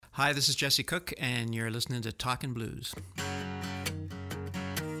Hi, this is Jesse Cook, and you're listening to Talkin' Blues.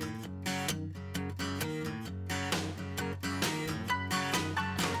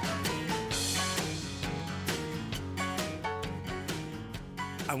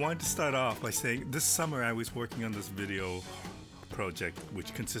 I wanted to start off by saying this summer I was working on this video project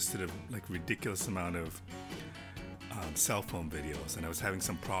which consisted of like ridiculous amount of cell phone videos, and I was having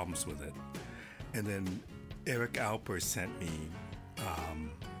some problems with it. And then Eric Alper sent me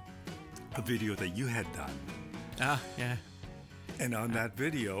a video that you had done. Yeah. And on that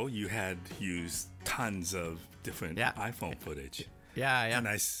video, you had used tons of different iPhone footage. Yeah. And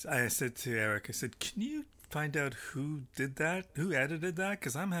I said to Eric, I said, can you find out who did that? Who edited that?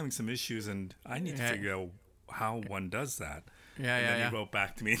 Because I'm having some issues and I need to figure out how one does that. And then he wrote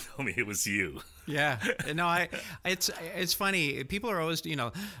back to me and told me it was you. Yeah, no, it's funny. People are always,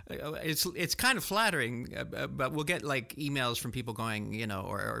 it's kind of flattering, but we'll get like emails from people going,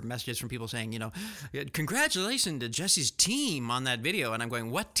 or messages from people saying, congratulations to Jesse's team on that video, and I'm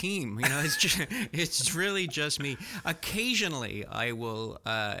going, what team? It's really just me. Occasionally, I will,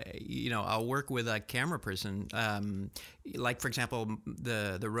 I'll work with a camera person, like for example,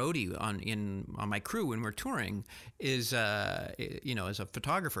 the roadie on my crew when we're touring is, as a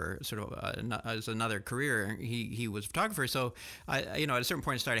photographer, sort of. As another career, he was a photographer. So I, at a certain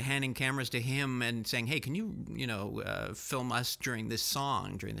point, I started handing cameras to him and saying, "Hey, can you, film us during this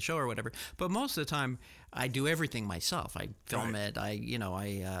song, during the show or whatever?" But most of the time, I do everything myself. I film it. I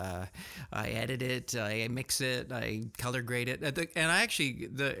edit it. I mix it. I color grade it. And I actually,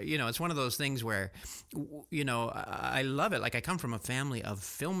 it's one of those things where, I love it. Like I come from a family of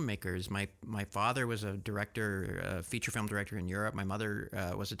filmmakers. My father was a director, a feature film director in Europe. My mother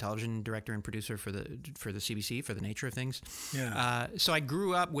was a television director and producer for the CBC, for the nature of things. Yeah. So I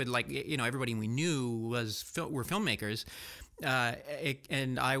grew up with everybody we knew were filmmakers.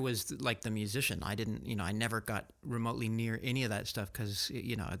 And I was like the musician. I didn't, I never got remotely near any of that stuff because,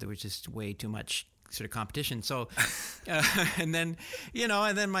 there was just way too much sort of competition. So, and then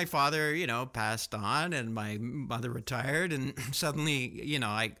my father, passed on and my mother retired, and suddenly,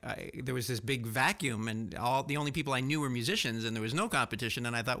 there was this big vacuum, and the only people I knew were musicians, and there was no competition.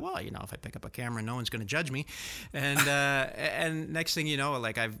 And I thought, well, if I pick up a camera, no one's going to judge me. And, and next thing you know,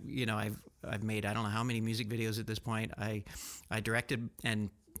 like I've made, I don't know how many music videos at this point. I directed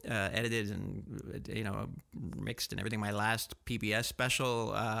and edited and mixed and everything. My last PBS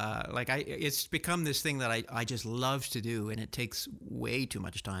special, it's become this thing that I just love to do, and it takes way too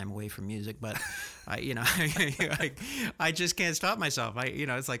much time away from music. But I just can't stop myself.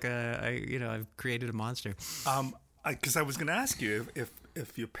 It's like I've created a monster. Because I was going to ask you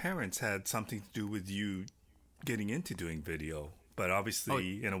if your parents had something to do with you getting into doing video, but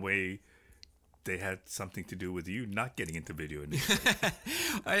obviously in a way, they had something to do with you not getting into video initially.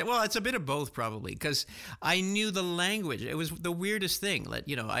 Well, it's a bit of both probably, because I knew the language. It was the weirdest thing.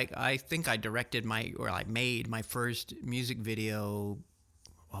 I think I I made my first music video.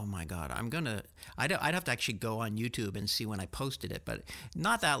 Oh my God, I'd have to actually go on YouTube and see when I posted it, but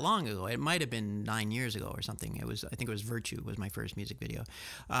not that long ago. It might have been 9 years ago or something. I think it was Virtue was my first music video.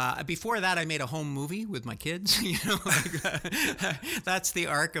 Before that, I made a home movie with my kids. That's the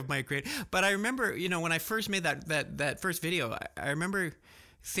arc of my career. But I remember, when I first made that first video, I remember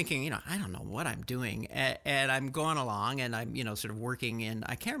thinking, I don't know what I'm doing, and I'm going along, and I'm, sort of working in,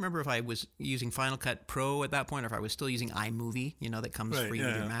 I can't remember if I was using Final Cut Pro at that point, or if I was still using iMovie, that comes free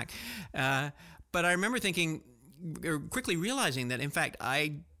with your Mac. But I remember thinking, or quickly realizing that, in fact,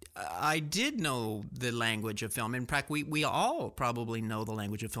 I did know the language of film. In fact, we all probably know the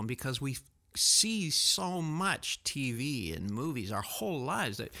language of film because we see so much TV and movies our whole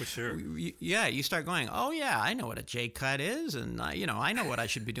lives that for sure. You start going, oh yeah, I know what a J cut is, and I know what I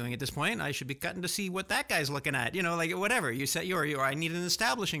should be doing at this point. I should be cutting to see what that guy's looking at, like whatever you say, or I need an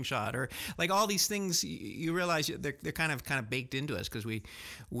establishing shot, or like all these things. You realize they're kind of baked into us because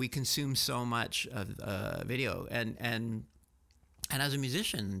we consume so much of video, and as a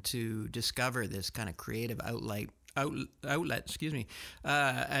musician, to discover this kind of creative outlet,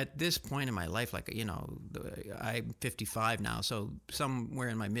 at this point in my life, I'm 55 now, so somewhere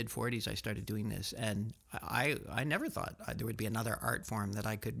in my mid 40s I started doing this, and I never thought there would be another art form that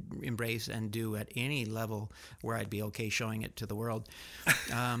I could embrace and do at any level where I'd be okay showing it to the world.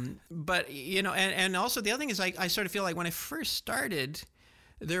 But and also the other thing is I sort of feel like when I first started,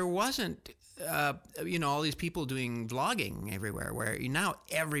 there wasn't all these people doing vlogging everywhere, where now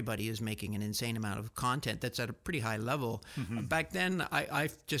everybody is making an insane amount of content that's at a pretty high level. Mm-hmm. Back then, I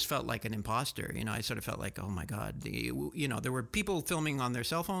just felt like an imposter. I sort of felt like, oh my God, there were people filming on their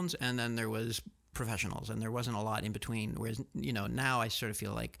cell phones, and then there was professionals, and there wasn't a lot in between. Whereas, now I sort of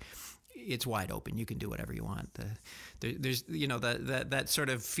feel like it's wide open. You can do whatever you want. There's that sort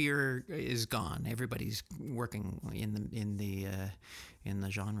of fear is gone. Everybody's working in the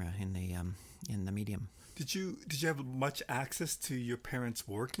genre, in the medium. Did you have much access to your parents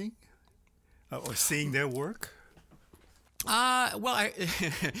working or seeing their work? Well,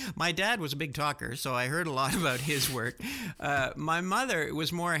 my dad was a big talker, so I heard a lot about his work. My mother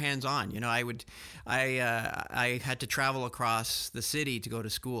was more hands-on. I had to travel across the city to go to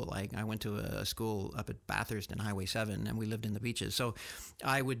school. I went to a school up at Bathurst and Highway 7, and we lived in the beaches. So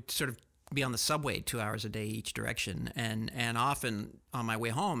I would sort of be on the subway 2 hours a day each direction, and often on my way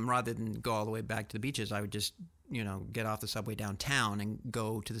home, rather than go all the way back to the beaches, I would just get off the subway downtown and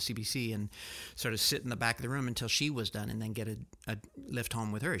go to the CBC and sort of sit in the back of the room until she was done, and then get a lift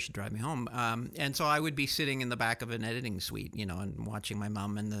home with her. She'd drive me home. And so I would be sitting in the back of an editing suite, and watching my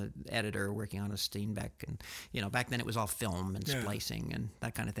mom and the editor working on a Steinbeck. And, back then it was all film and splicing and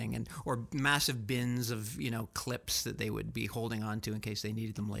that kind of thing. Or massive bins of, clips that they would be holding on to in case they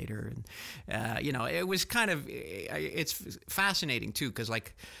needed them later. And, it was kind of, it's fascinating too, because I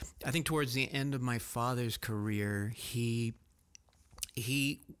think towards the end of my father's career, he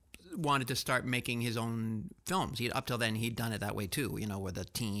wanted to start making his own films. Up till then, he'd done it that way too, with a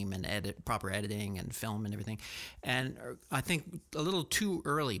team and proper editing and film and everything. And I think a little too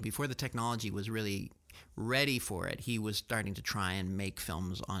early, before the technology was really ready for it, he was starting to try and make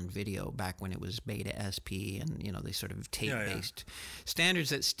films on video back when it was Beta SP and they sort of tape-based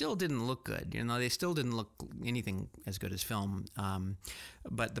standards that still didn't look good. They still didn't look anything as good as film.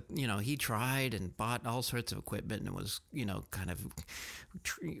 But he tried and bought all sorts of equipment and was kind of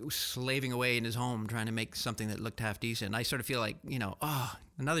slaving away in his home trying to make something that looked half decent. I sort of feel like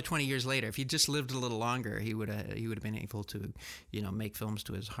another 20 years later, if he just lived a little longer, he would have been able to make films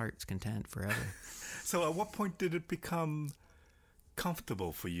to his heart's content forever. So at what point did it become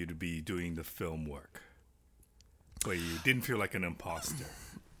comfortable for you to be doing the film work, where you didn't feel like an imposter?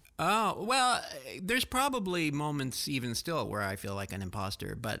 Oh, well, there's probably moments even still where I feel like an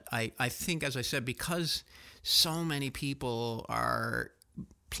imposter. But I think, as I said, because so many people are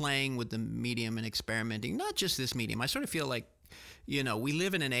playing with the medium and experimenting, not just this medium, I sort of feel like, we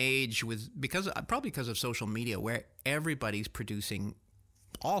live in an age probably because of social media, where everybody's producing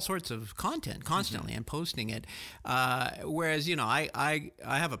all sorts of content constantly and posting it. Whereas, I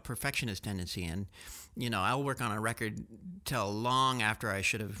have a perfectionist tendency, and, I'll work on a record till long after I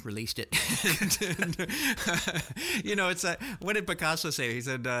should have released it. It's what did Picasso say? He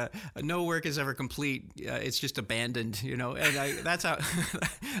said, no work is ever complete. It's just abandoned, and that's how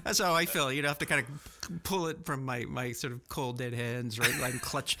I feel. You have to kind of pull it from my sort of cold dead hands, right? Like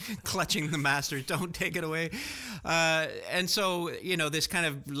clutching the master. Don't take it away. And so, this kind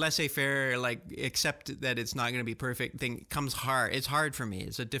of laissez-faire, accept that it's not going to be perfect thing comes hard. It's hard for me.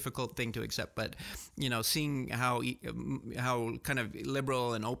 It's a difficult thing to accept, but seeing how kind of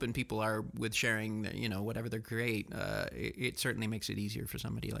liberal and open people are with sharing, whatever they create, it certainly makes it easier for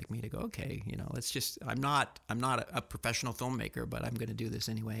somebody like me to go, okay, I'm not a professional filmmaker, but I'm going to do this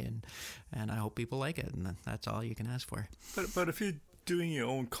anyway, and I hope people like it, and that's all you can ask for. But if you're doing your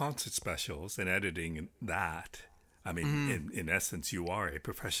own concert specials and editing that, I mean, in essence, you are a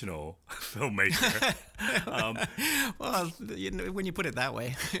professional filmmaker. Well, when you put it that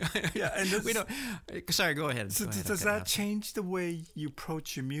way, yeah. And we don't. Sorry, go ahead. So does that change the way you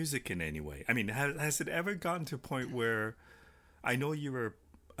approach your music in any way? I mean, has it ever gotten to a point where, I know you were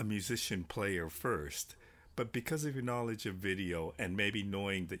a musician player first, but because of your knowledge of video and maybe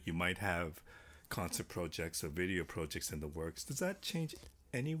knowing that you might have concert projects or video projects in the works, does that change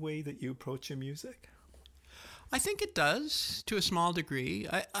any way that you approach your music? I think it does to a small degree.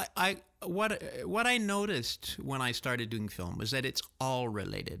 What I noticed when I started doing film was that it's all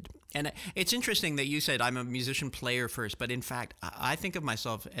related. And it's interesting that you said I'm a musician player first, but in fact, I think of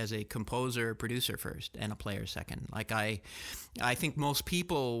myself as a composer, producer first, and a player second. I think most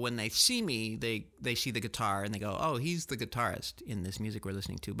people, when they see me, they see the guitar and they go, oh, he's the guitarist in this music we're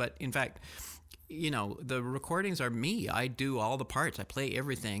listening to. But in fact, the recordings are me. I do all the parts. I play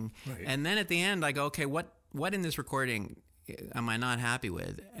everything. Right. And then at the end, I go, okay, what in this recording am I not happy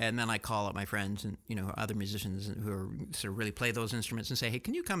with? And then I call up my friends and, other musicians who are sort of really play those instruments and say, hey,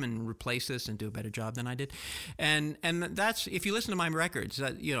 can you come and replace this and do a better job than I did? And that's, if you listen to my records,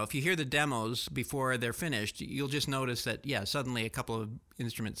 that, if you hear the demos before they're finished, you'll just notice that, suddenly a couple of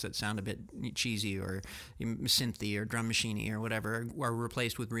instruments that sound a bit cheesy or synthy or drum machiney or whatever are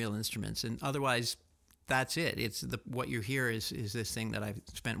replaced with real instruments. And otherwise, that's it. It's what you hear is this thing that I've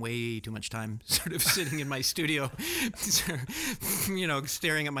spent way too much time sort of sitting in my studio,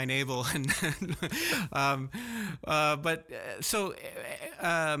 staring at my navel, and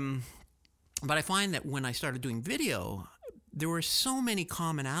but I find that when I started doing video, there were so many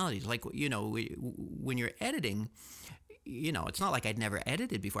commonalities. Like, when you're editing, it's not like I'd never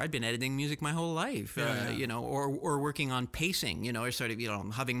edited before. I'd been editing music my whole life, or working on pacing, or sort of,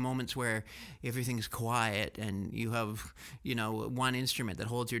 having moments where everything's quiet and you have, one instrument that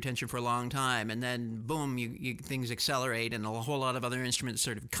holds your attention for a long time, and then boom, things accelerate and a whole lot of other instruments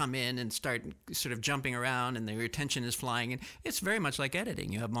sort of come in and start sort of jumping around and your attention is flying. And it's very much like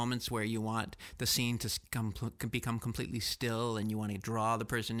editing. You have moments where you want the scene to become completely still and you want to draw the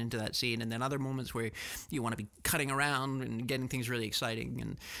person into that scene, and then other moments where you want to be cutting around and getting things really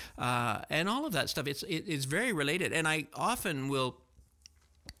exciting, and all of that stuff. It's very related, and I often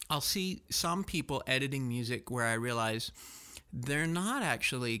I'll see some people editing music where I realize they're not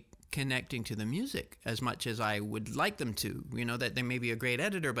actually connecting to the music as much as I would like them to. That they may be a great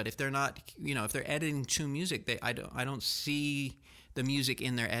editor, but if they're not, if they're editing to music, I don't see the music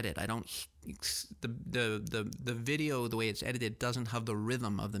in their edit. I don't. The video, the way it's edited, doesn't have the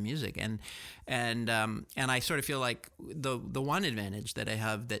rhythm of the music, and I sort of feel like the one advantage that I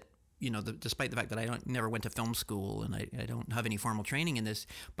have, that despite the fact that I never went to film school and I don't have any formal training in this,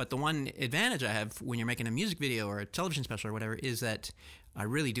 but the one advantage I have when you're making a music video or a television special or whatever is that I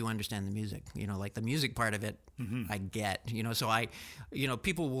really do understand the music. Like the music part of it, I get. So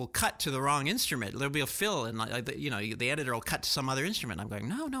people will cut to the wrong instrument. There'll be a fill, and the editor will cut to some other instrument. I'm going,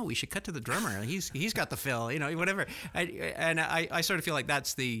 no, we should cut to the drummer. He's got the fill. Whatever. I sort of feel like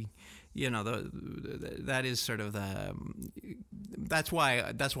that's the. That is sort of the. That's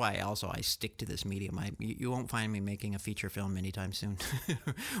why also I stick to this medium. You won't find me making a feature film anytime soon,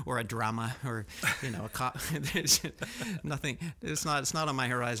 or a drama, or there's nothing. It's not on my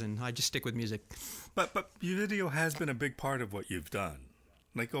horizon. I just stick with music. But your video has been a big part of what you've done.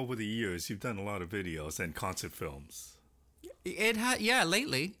 Like over the years, you've done a lot of videos and concert films.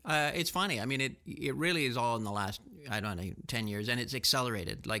 Lately. It's funny. I mean, it really is all in the last, 10 years, and it's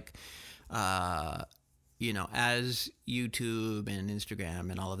accelerated. Like, as YouTube and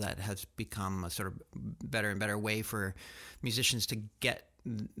Instagram and all of that has become a sort of better and better way for musicians to get,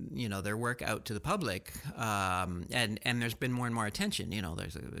 their work out to the public, and there's been more and more attention.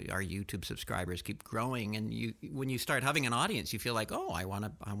 Our YouTube subscribers keep growing, and when you start having an audience, you feel like, oh, I want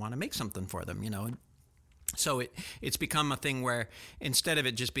to make something for them, So it's become a thing where instead of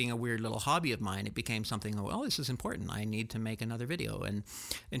it just being a weird little hobby of mine, it became something. Oh, this is important. I need to make another video. And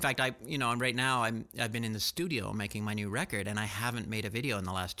in fact, right now I've been in the studio making my new record, and I haven't made a video in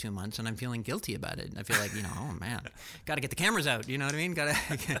the last 2 months, and I'm feeling guilty about it. I feel like oh man, got to get the cameras out. You know what I mean? Got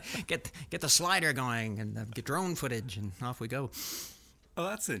to get the slider going and get drone footage, and off we go. Oh,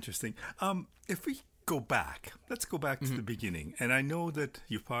 that's interesting. Let's go back to the beginning. And I know that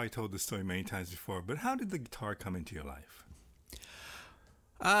you've probably told this story many times before, but how did the guitar come into your life?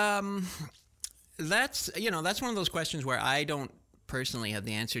 That's one of those questions where I don't personally have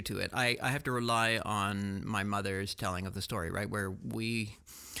the answer to it. I have to rely on my mother's telling of the story, right? Where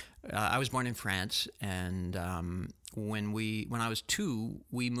I was born in France, and when I was 2,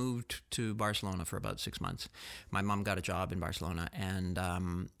 we moved to Barcelona for about 6 months. My mom got a job in Barcelona, and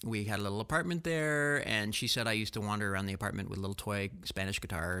we had a little apartment there, and she said I used to wander around the apartment with little toy Spanish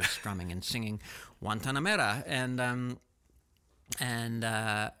guitars, strumming and singing Guantanamera, and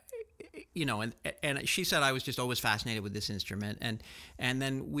she said I was just always fascinated with this instrument, and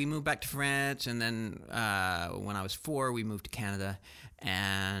then we moved back to France, and then when I was 4, we moved to Canada,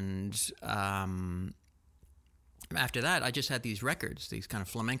 and after that, I just had these records, these kind of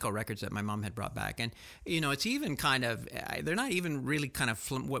flamenco records that my mom had brought back, and it's even kind of, they're not even really kind of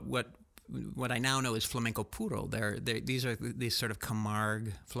what I now know is flamenco puro. These are these sort of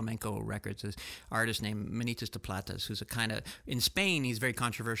Camargue flamenco records. This artist named Manitas de Platas, who's a kind of, in Spain, he's very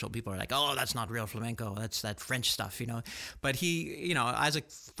controversial. People are like, oh, that's not real flamenco. That's that French stuff, But he, as a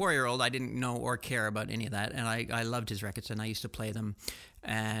 4-year-old, I didn't know or care about any of that. And I loved his records, and I used to play them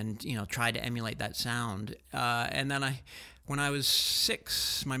and, tried to emulate that sound. And then when I was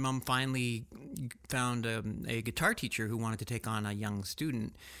 6, my mom finally found a guitar teacher who wanted to take on a young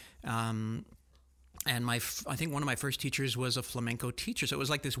student. And I think one of my first teachers was a flamenco teacher. So it was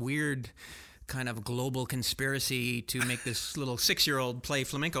like this weird kind of global conspiracy to make this little 6-year-old play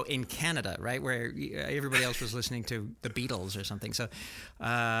flamenco in Canada, right? Where everybody else was listening to the Beatles or something. So,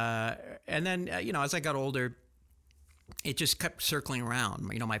 and then, as I got older, it just kept circling around.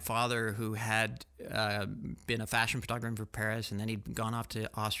 You know, my father, who had been a fashion photographer for Paris, and then he'd gone off to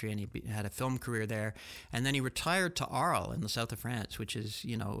Austria, and he had a film career there, and then he retired to Arles in the south of France, which is,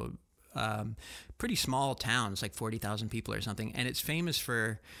 you know, pretty small town. It's like 40,000 people or something, and it's famous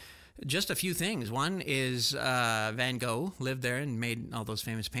for just a few things. One is Van Gogh lived there and made all those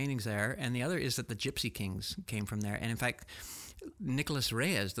famous paintings there, and the other is that the Gypsy Kings came from there. And in fact, Nicolas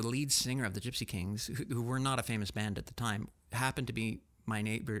Reyes, the lead singer of the Gypsy Kings, who were not a famous band at the time, happened to be my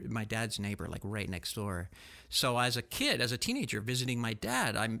neighbor, my dad's neighbor, like right next door. So as a kid, as a teenager, visiting my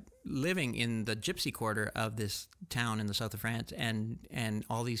dad, I'm living in the Gypsy quarter of this town in the south of France, and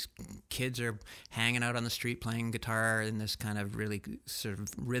all these kids are hanging out on the street playing guitar in this kind of really sort of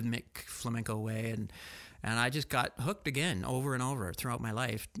rhythmic flamenco way, and I just got hooked again over and over throughout my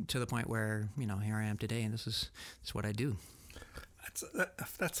life, to the point where, you know, here I am today, and this is what I do.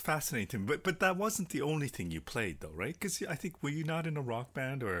 That's fascinating, but that wasn't the only thing you played, though, right? Because I think, were you not in a rock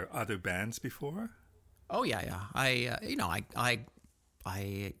band or other bands before? Oh yeah. I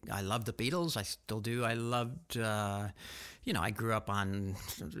loved the Beatles. I still do. I loved, I grew up on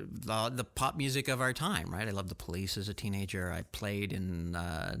the pop music of our time, right? I loved the Police as a teenager. I played in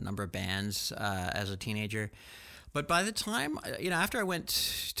a number of bands as a teenager. But by the time, after I went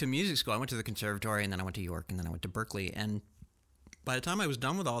to music school, I went to the conservatory, and then I went to York, and then I went to Berkeley, and by the time I was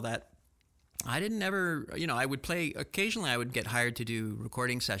done with all that, I didn't ever, I would play, occasionally I would get hired to do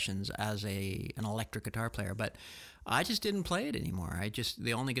recording sessions as an electric guitar player, but I just didn't play it anymore.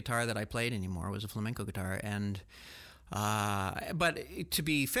 The only guitar that I played anymore was a flamenco guitar. And, but to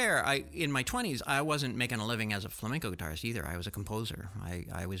be fair, in my 20s, I wasn't making a living as a flamenco guitarist either. I was a composer.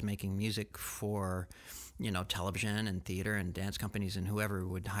 I was making music for, television and theater and dance companies and whoever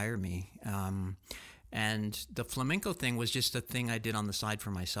would hire me. And the flamenco thing was just a thing I did on the side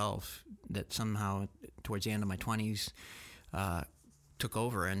for myself that somehow towards the end of my 20s took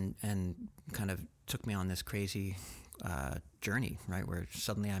over and kind of took me on this crazy journey, right, where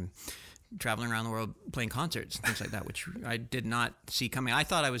suddenly I'm traveling around the world playing concerts and things like that, which I did not see coming. I just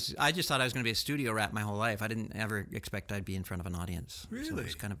thought I was going to be a studio rat my whole life. I didn't ever expect I'd be in front of an audience. Really? So it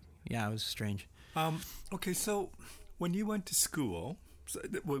was kind of, it was strange. Okay, so when you went to school,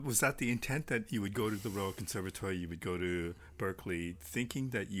 was that the intent, that you would go to the Royal Conservatory, you would go to Berkeley, thinking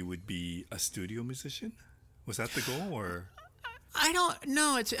that you would be a studio musician? Was that the goal, or? I don't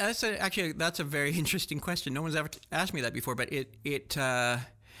know. That's a very interesting question. No one's ever asked me that before, but it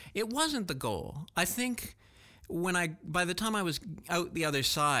wasn't the goal. I think by the time I was out the other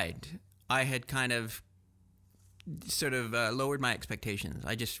side, I had kind of sort of lowered my expectations.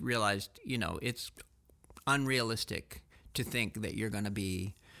 I just realized, it's unrealistic to think that you're going to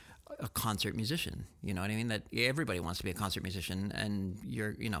be a concert musician. You know what I mean? That everybody wants to be a concert musician, and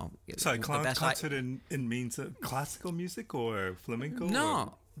you're, Sorry, concert in means classical music or flamenco? No,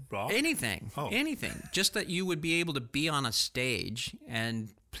 or rock? Anything. Just that you would be able to be on a stage and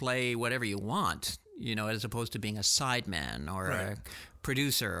play whatever you want, as opposed to being a sideman or a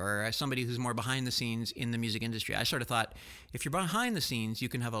producer or somebody who's more behind the scenes in the music industry. I sort of thought, if you're behind the scenes, you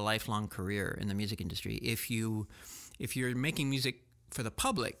can have a lifelong career in the music industry. If you're making music for the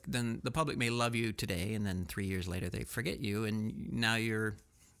public, then the public may love you today, and then 3 years later they forget you, and now you're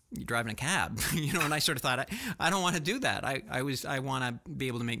driving a cab, And I sort of thought, I don't want to do that. I want to be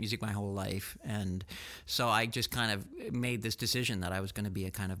able to make music my whole life, and so I just kind of made this decision that I was going to be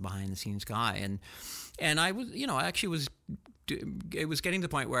a kind of behind the scenes guy, and I was, I actually was. It was getting to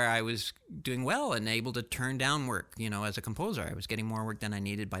the point where I was doing well and able to turn down work, as a composer. I was getting more work than I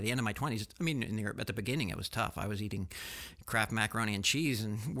needed by the end of my 20s. I mean, at the beginning, it was tough. I was eating Kraft macaroni and cheese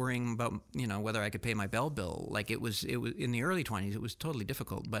and worrying about, whether I could pay my bell bill. Like it was in the early 20s, it was totally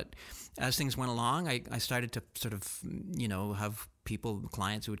difficult. But as things went along, I started to sort of, have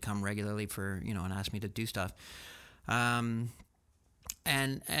clients who would come regularly for, and ask me to do stuff. And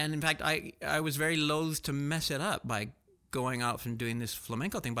in fact, I was very loath to mess it up by going off and doing this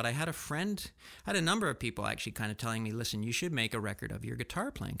flamenco thing, but I had a number of people actually kind of telling me, listen, you should make a record of your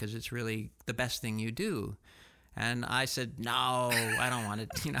guitar playing because it's really the best thing you do. And I said, no, I don't want it.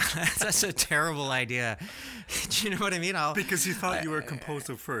 That's a terrible idea. Do you know what I mean? Because you thought you were a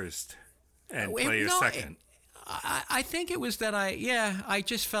composer first and player second. I think it was that I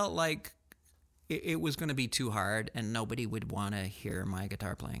just felt like it was going to be too hard and nobody would want to hear my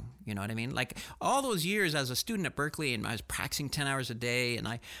guitar playing. You know what I mean? Like all those years as a student at Berkeley, and I was practicing 10 hours a day, and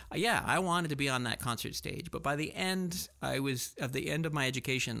I wanted to be on that concert stage. But by the end, of my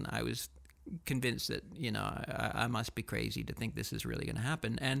education, I was convinced that, I must be crazy to think this is really going to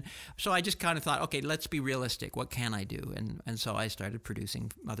happen. And so I just kind of thought, okay, let's be realistic. What can I do? And so I started producing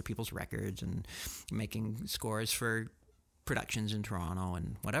other people's records and making scores for productions in Toronto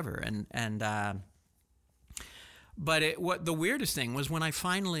and whatever. But what the weirdest thing was when I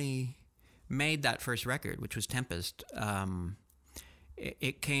finally made that first record, which was Tempest.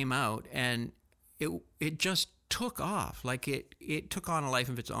 It came out and it just took off. Like it took on a life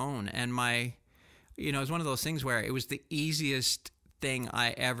of its own. And it was one of those things where it was the easiest thing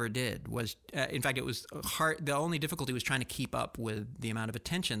I ever did. Was in fact, it was hard. The only difficulty was trying to keep up with the amount of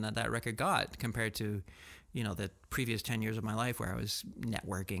attention that record got compared to, the previous 10 years of my life where I was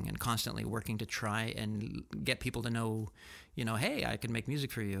networking and constantly working to try and get people to know, hey, I can make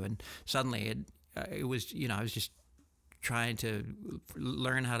music for you. And suddenly it was, I was just trying to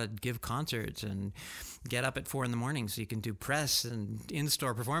learn how to give concerts and get up at 4 a.m. so you can do press and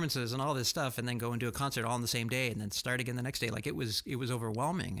in-store performances and all this stuff, and then go and do a concert all on the same day, and then start again the next day. Like it was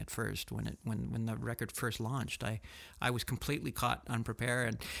overwhelming at first when the record first launched. I was completely caught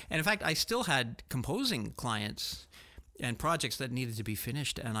unprepared, and in fact I still had composing clients and projects that needed to be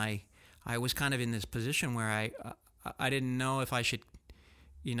finished, and I was kind of in this position where I didn't know if I should,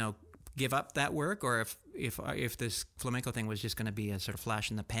 give up that work, or if this flamenco thing was just going to be a sort of flash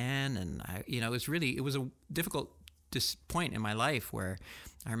in the pan. And it was a difficult point in my life where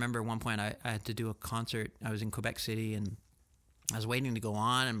I remember at one point I had to do a concert. I was in Quebec City and I was waiting to go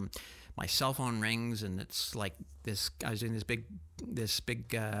on, and my cell phone rings, and it's like this. I was doing this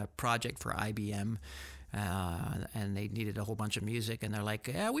big project for IBM. And they needed a whole bunch of music, and they're like,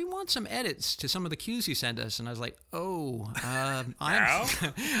 "Yeah, we want some edits to some of the cues you sent us." And I was like, I'm.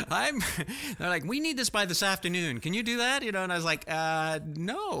 They're like, "We need this by this afternoon. Can you do that?" And I was like,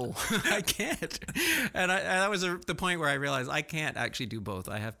 "No, I can't." And that was the point where I realized I can't actually do both.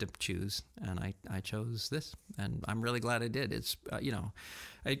 I have to choose, and I chose this, and I'm really glad I did. It's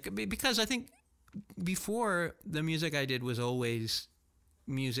because I think before, the music I did was always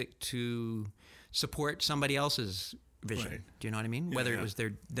music to support somebody else's vision. Right. Do you know what I mean? Yeah, Whether it was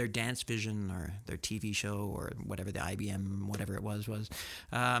their dance vision or their TV show or whatever the IBM, whatever it was.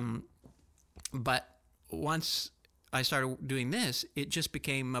 But once I started doing this, it just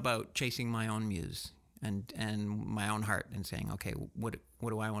became about chasing my own muse and my own heart and saying, okay, what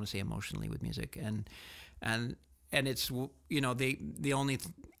do I want to say emotionally with music? And it's, the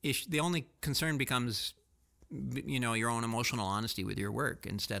only concern becomes, your own emotional honesty with your work,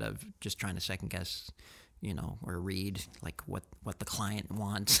 instead of just trying to second guess, or read like what the client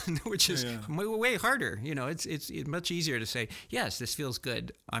wants, which is way harder. It's much easier to say, yes, this feels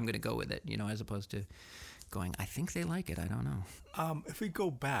good, I'm going to go with it, as opposed to going, I think they like it, I don't know. If we go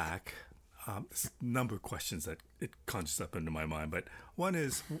back, there's a number of questions that it conjures up into my mind, but one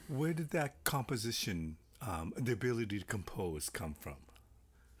is, where did that composition, the ability to compose, come from?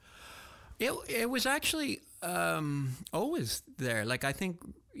 It was actually always there. Like, I think,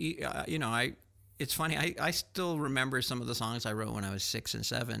 it's funny. I still remember some of the songs I wrote when I was 6 and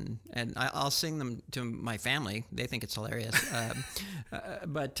 7, and I'll sing them to my family. They think it's hilarious. And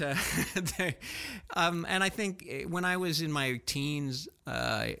I think when I was in my teens,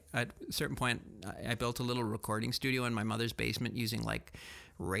 at a certain point, I built a little recording studio in my mother's basement using like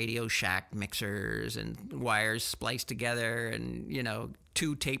Radio Shack mixers and wires spliced together, and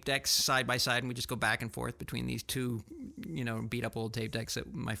 2 tape decks side by side, and we just go back and forth between these 2 beat up old tape decks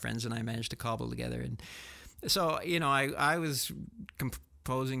that my friends and I managed to cobble together. And so I was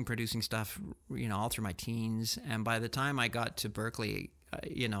composing, producing stuff all through my teens, and by the time I got to Berklee,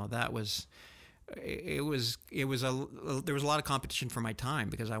 that was there was a lot of competition for my time,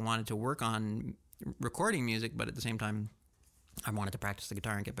 because I wanted to work on recording music, but at the same time I wanted to practice the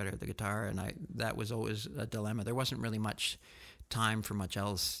guitar and get better at the guitar, and that was always a dilemma. There wasn't really much time for much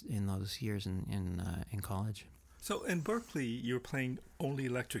else in those years in college. So in Berklee, you were playing only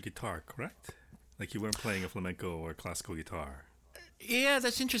electric guitar, correct? Like, you weren't playing a flamenco or classical guitar. Yeah,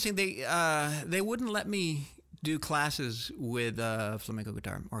 that's interesting. They wouldn't let me do classes with flamenco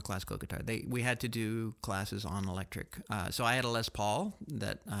guitar or classical guitar. We had to do classes on electric. So I had a Les Paul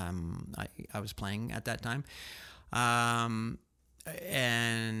that I was playing at that time.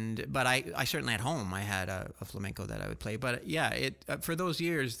 But I certainly at home I had a flamenco that I would play. But yeah, for those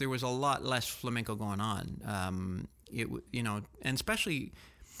years there was a lot less flamenco going on. And especially,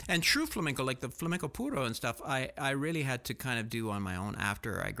 and true flamenco, like the flamenco puro and stuff, I really had to kind of do on my own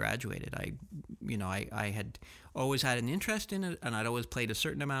after I graduated. I had always had an interest in it, and I'd always played a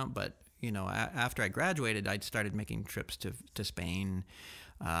certain amount. But after I graduated, I'd started making trips to Spain.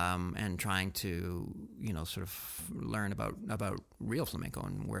 And trying to, sort of learn about real flamenco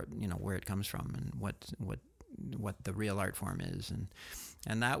and where it comes from and what the real art form is,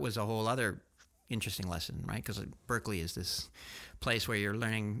 and that was a whole other, interesting lesson, right? Because Berkeley is this place where you're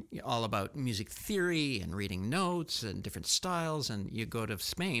learning all about music theory and reading notes and different styles. And you go to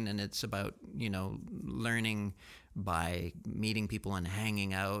Spain and it's about, learning by meeting people and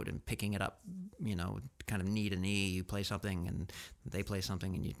hanging out and picking it up, kind of knee to knee. You play something and they play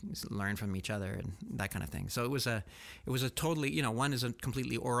something and you learn from each other and that kind of thing. So it was a totally, one is a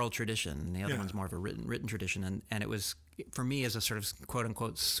completely oral tradition and the other one's more of a written tradition. And it was, for me as a sort of quote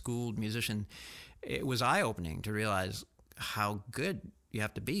unquote schooled musician, it was eye-opening to realize how good you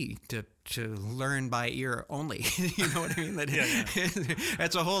have to be to learn by ear only. You know what I mean?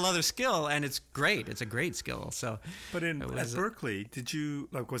 It's a whole other skill, and it's great. It's a great skill. So, but at Berkeley, did you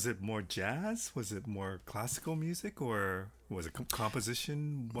was it more jazz? Was it more classical music, or was it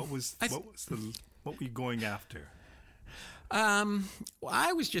composition? What were you going after?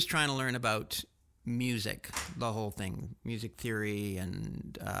 I was just trying to learn about music, the whole thing, music theory,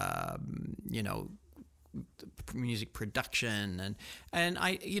 and music production, and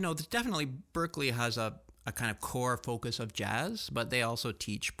I definitely Berkeley has a kind of core focus of jazz, but they also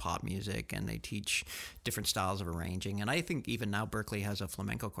teach pop music and they teach different styles of arranging. And I think even now Berkeley has a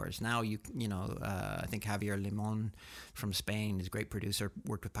flamenco course. Now I think Javier Limon from Spain is a great producer,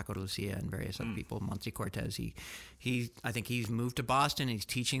 worked with Paco de Lucia and various other people. Monty Cortez, I think he's moved to Boston and he's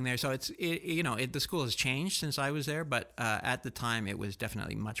teaching there. So the school has changed since I was there, but at the time it was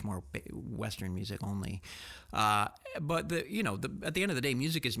definitely much more Western music only. But at the end of the day,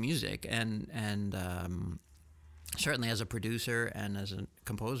 music is music, and certainly as a producer and as a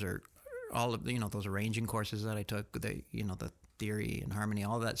composer, all of those arranging courses that I took, the theory and harmony,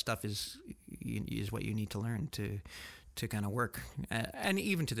 all that stuff is what you need to learn to kind of work. And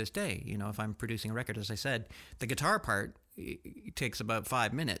even to this day, if I'm producing a record, as I said, the guitar part takes about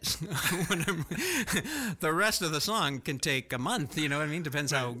 5 minutes. The rest of the song can take a month. You know what I mean?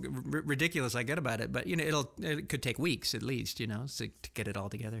 Depends how ridiculous I get about it. But it could take weeks at least. To get it all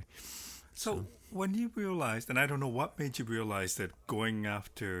together. So when you realized, and I don't know what made you realize that going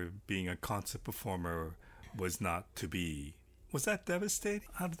after being a concert performer was not to be, was that devastating?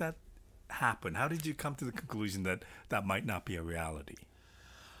 How did that happen? How did you come to the conclusion that that might not be a reality?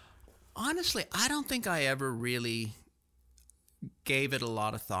 Honestly, I don't think I ever really gave it a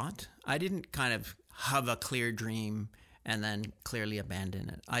lot of thought. I didn't kind of have a clear dream and then clearly abandon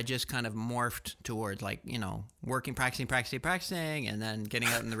it. I just kind of morphed towards working, practicing, and then getting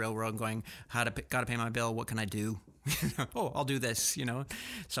out in the real world and going, gotta pay my bill, what can I do? Oh, I'll do this,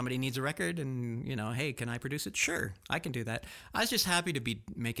 Somebody needs a record and, hey, can I produce it? Sure, I can do that. I was just happy to be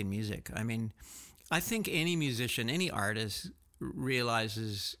making music. I mean, I think any musician, any artist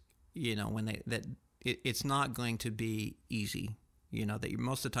realizes, that it's not going to be easy, that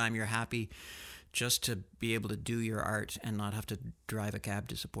most of the time you're happy just to be able to do your art and not have to drive a cab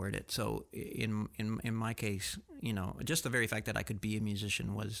to support it. So in my case, just the very fact that I could be a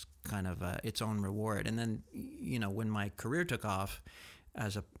musician was kind of its own reward. And then, when my career took off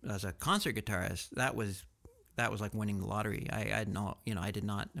as a concert guitarist, that was like winning the lottery. I did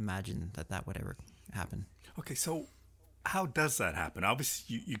not imagine that would ever happen. Okay, so how does that happen?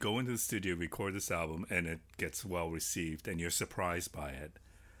 Obviously, you go into the studio, record this album, and it gets well received, and you're surprised by it.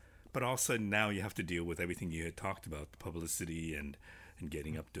 But all of a sudden now you have to deal with everything you had talked about, the publicity and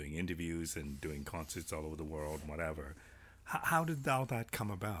getting up, doing interviews and doing concerts all over the world and whatever. How did all that come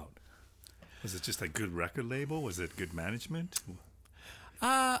about? Was it just a good record label? Was it good management?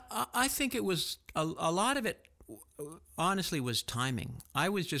 I think it was a lot of it, honestly, was timing. I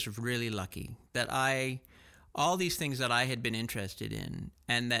was just really lucky that all these things that I had been interested in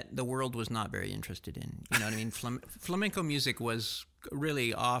and that the world was not very interested in. You know what I mean? Flamenco music was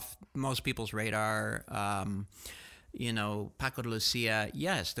really off most people's radar. Paco de Lucia,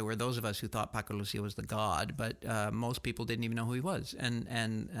 yes, there were those of us who thought Paco de Lucia was the god, but most people didn't even know who he was. And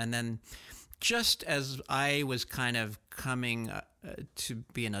then just as I was kind of coming to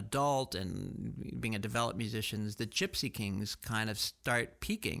be an adult and being a developed musician, the Gypsy Kings kind of start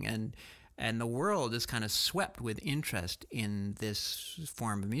peaking, and the world is kind of swept with interest in this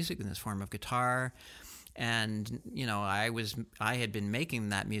form of music, in this form of guitar. And, I had been making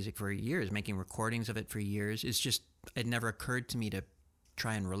that music for years, making recordings of it for years. It never occurred to me to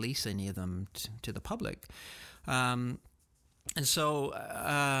try and release any of them to the public. And so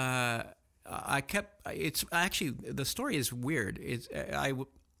it's actually, the story is weird.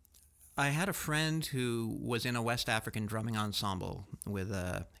 I had a friend who was in a West African drumming ensemble with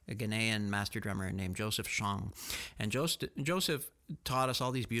a Ghanaian master drummer named Joseph Chong. And Joseph taught us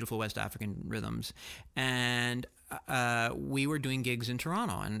all these beautiful West African rhythms. And we were doing gigs in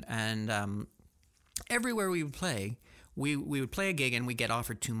Toronto. And everywhere we would play, we would play a gig and we get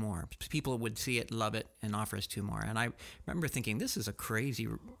offered two more. People would see it, love it, and offer us two more. And I remember thinking, this is a crazy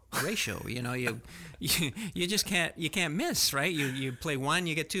ratio. You just can't miss, right? You play one,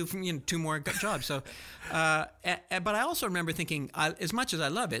 you get two more jobs. So, but I also remember thinking, as much as I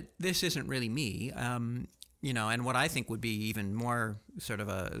love it, this isn't really me. And what I think would be even more sort of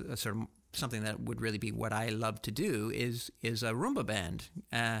a sort of something that would really be what I love to do is a Rumba band.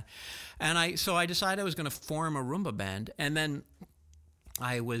 So I decided I was going to form a Rumba band. And then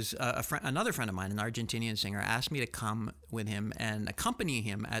I was another friend of mine, an Argentinian singer, asked me to come with him and accompany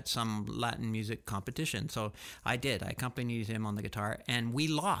him at some Latin music competition. So I did. I accompanied him on the guitar, and we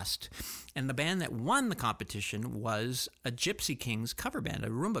lost. And the band that won the competition was a Gypsy Kings cover band, a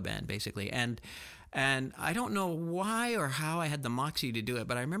Rumba band, basically. And I don't know why or how I had the moxie to do it,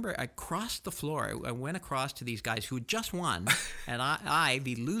 but I remember I crossed the floor. I went across to these guys who had just won, and I,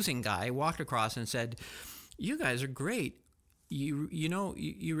 the losing guy, walked across and said, "You guys are great. You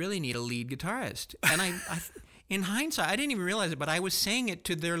really need a lead guitarist." And I in hindsight, I didn't even realize it, but I was saying it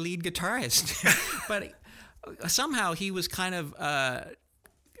to their lead guitarist. But somehow he was kind of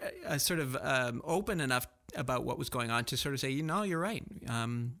sort of open enough about what was going on to sort of say, you're right.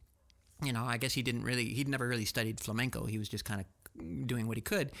 I guess he'd never really studied flamenco. He was just kind of doing what he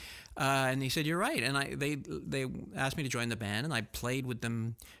could. And he said, "You're right." And they asked me to join the band, and I played with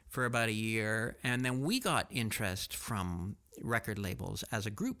them for about a year. And then we got interest from record labels as a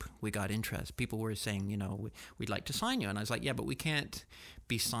group. We got interest. People were saying, we'd like to sign you. And I was like, yeah, but we can't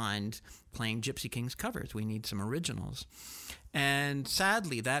be signed playing Gypsy Kings covers. We need some originals. And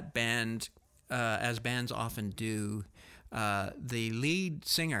sadly, that band, as bands often do, the lead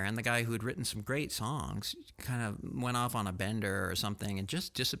singer and the guy who had written some great songs kind of went off on a bender or something and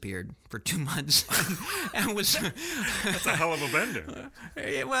just disappeared for 2 months. and was That's a hell of a bender.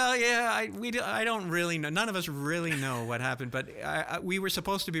 Well, yeah, I don't really know. None of us really know what happened, but we were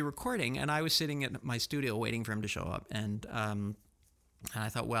supposed to be recording, and I was sitting at my studio waiting for him to show up, and I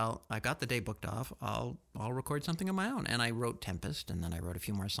thought, well, I got the day booked off. I'll record something of my own. And I wrote Tempest, and then I wrote a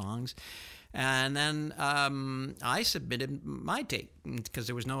few more songs. And then I submitted my tape because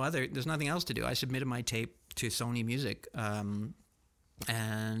there's nothing else to do. I submitted my tape to Sony Music, and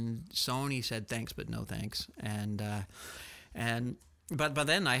Sony said thanks, but no thanks. But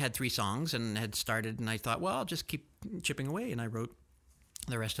then I had 3 songs and had started, and I thought, well, I'll just keep chipping away. And I wrote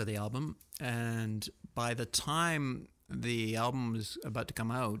the rest of the album. And by the time the album was about to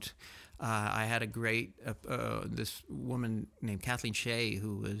come out, I had a great this woman named Kathleen Shea,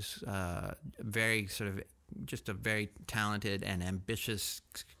 who was very sort of just a very talented and ambitious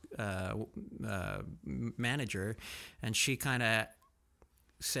manager, and she kind of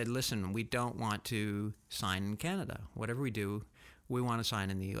said, "Listen, we don't want to sign in Canada. Whatever we do, we want to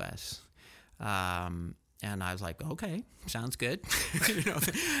sign in the U.S." And I was like, okay, sounds good.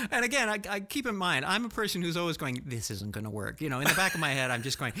 And again, I keep in mind, I'm a person who's always going, this isn't going to work. In the back of my head, I'm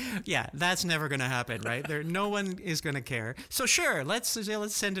just going, yeah, that's never going to happen, right? No one is going to care. So sure, let's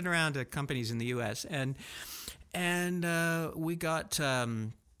send it around to companies in the U.S. And we got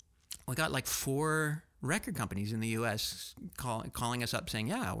like 4 record companies in the U.S. calling us up saying,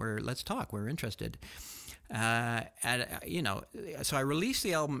 yeah, let's talk, we're interested. So I released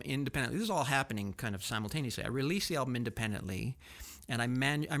the album independently. This is all happening kind of simultaneously. I released the album independently, and I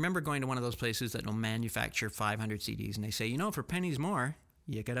remember going to one of those places that will manufacture 500 CDs, and they say, for pennies more,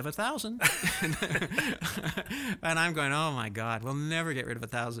 you could have 1,000. And I'm going, oh my God, we'll never get rid of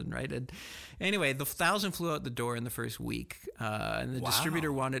 1,000, right? And anyway, the 1,000 flew out the door in the first week, and the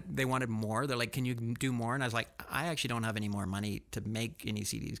distributor wanted more. They're like, can you do more? And I was like, I actually don't have any more money to make any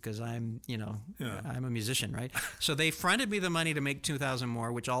CDs because I'm a musician, right? So they fronted me the money to make 2,000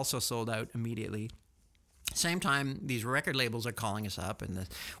 more, which also sold out immediately. Same time, these record labels are calling us up, and the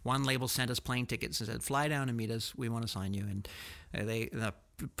one label sent us plane tickets and said, "Fly down and meet us. We want to sign you." And the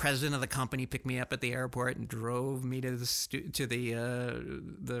president of the company picked me up at the airport and drove me to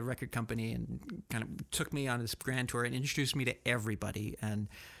the record company and kind of took me on this grand tour and introduced me to everybody. And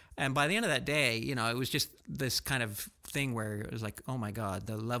by the end of that day, it was just this kind of thing where it was like, oh my God,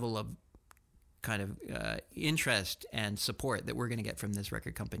 the level of kind of interest and support that we're going to get from this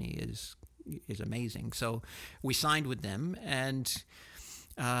record company is amazing. So we signed with them, and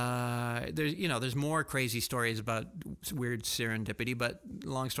there's more crazy stories about weird serendipity, but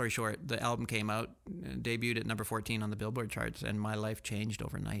long story short, the album came out, debuted at number 14 on the Billboard charts, and my life changed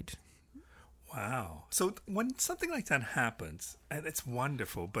overnight. Wow. So when something like that happens, and it's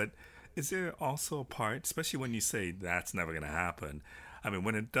wonderful, but is there also a part, especially when you say that's never going to happen, I mean,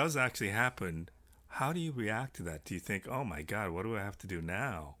 when it does actually happen, how do you react to that? Do you think, oh my God, what do I have to do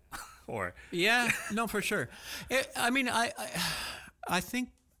now? or Yeah, no, for sure. I think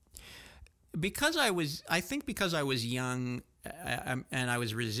because I was young and I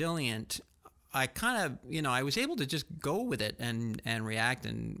was resilient, I kind of, I was able to just go with it and react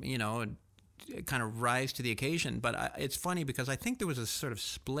and, kind of rise to the occasion. But it's funny because I think there was a sort of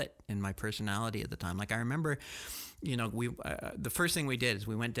split in my personality at the time. Like I remember, the first thing we did is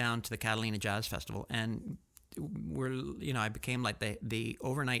we went down to the Catalina Jazz Festival, and I became like the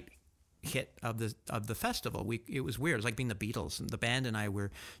overnight hit of the festival. It was weird. It was like being the Beatles. And the band and I were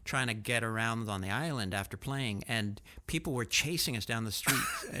trying to get around on the island after playing, and people were chasing us down the street.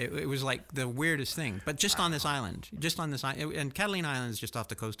 It was like the weirdest thing. But just on this island, and Catalina Island is just off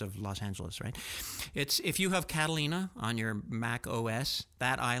the coast of Los Angeles, right? It's if you have Catalina on your Mac OS,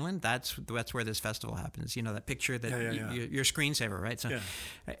 that island, that's where this festival happens. You know that picture that your screensaver, right?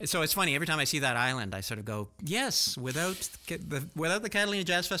 So it's funny. Every time I see that island, I sort of go, yes. Without the Catalina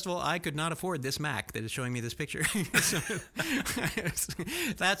Jazz Festival, I could not afford this Mac that is showing me this picture. So,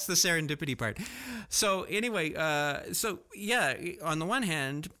 that's the serendipity part. So anyway, on the one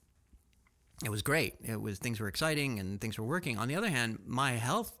hand, it was great. Things were exciting and things were working. On the other hand, my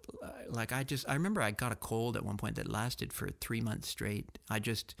health, I remember I got a cold at one point that lasted for 3 months straight. I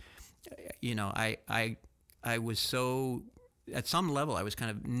just, I was so, at some level, I was kind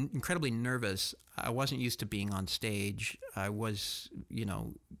of incredibly nervous. I wasn't used to being on stage. I was,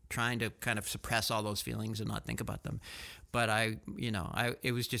 trying to kind of suppress all those feelings and not think about them. But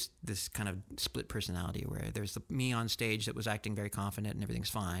it was just this kind of split personality where there's the me on stage that was acting very confident and everything's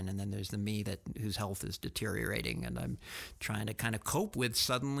fine, and then there's the me whose health is deteriorating, and I'm trying to kind of cope with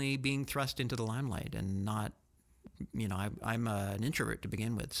suddenly being thrust into the limelight and not, I'm an introvert to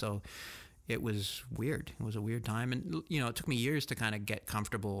begin with, so it was weird. It was a weird time, and it took me years to kind of get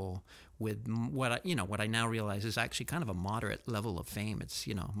comfortable with what I now realize is actually kind of a moderate level of fame. It's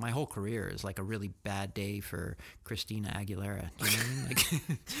my whole career is like a really bad day for Christina Aguilera. Do you know what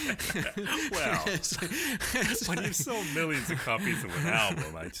I mean? Well, when you sold millions of copies of an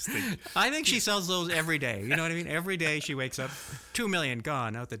album, I think she sells those every day. You know what I mean? Every day she wakes up, 2 million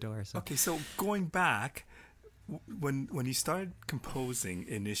gone out the door. So. Okay, so going back. When you started composing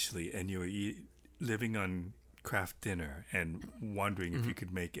initially and you were living on craft dinner and wondering if you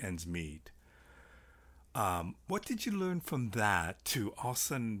could make ends meet, what did you learn from that to all of a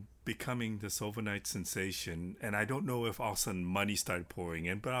sudden becoming this overnight sensation? And I don't know if all of a sudden money started pouring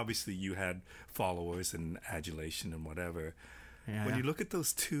in, but obviously you had followers and adulation and whatever. Yeah, when you look at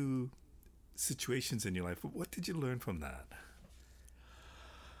those two situations in your life, what did you learn from that?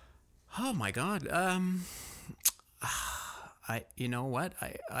 Oh my God.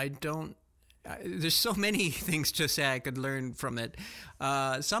 There's so many things to say I could learn from it.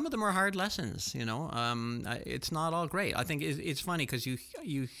 Some of them are hard lessons, it's not all great. I think it's funny because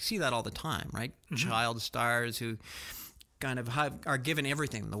you see that all the time, right? Mm-hmm. Child stars who kind of are given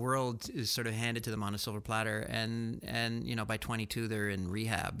everything. The world is sort of handed to them on a silver platter, and by 22 they're in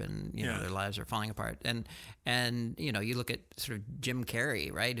rehab, and their lives are falling apart. And you look at sort of Jim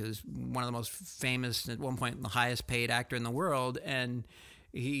Carrey, right, who's one of the most famous, at one point the highest paid actor in the world, and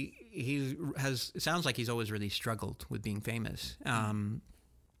it sounds like he's always really struggled with being famous.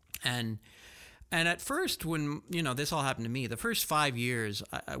 And at first, when this all happened to me, the first 5 years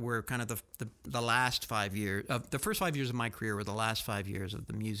were kind of the last 5 years. The first 5 years of my career were the last 5 years of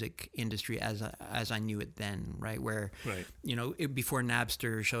the music industry as I knew it then, right? Where before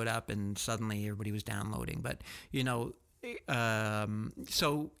Napster showed up and suddenly everybody was downloading. But in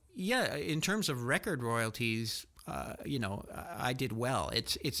terms of record royalties. I did well.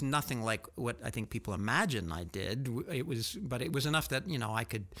 It's nothing like what I think people imagine I did. It was enough that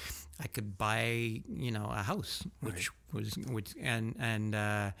I could buy a house,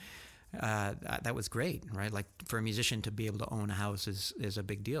 that was great, right? Like for a musician to be able to own a house is a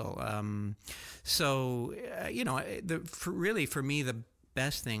big deal. For me, the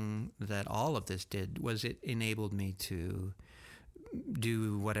best thing that all of this did was it enabled me to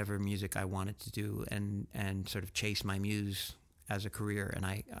do whatever music I wanted to do and sort of chase my muse as a career. And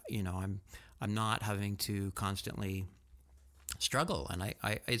I'm not having to constantly struggle. And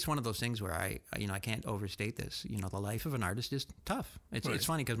it's one of those things where I can't overstate this. The life of an artist is tough. It's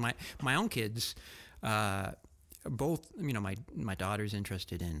funny because my own kids, both, my daughter's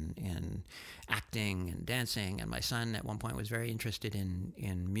interested in acting and dancing, and my son at one point was very interested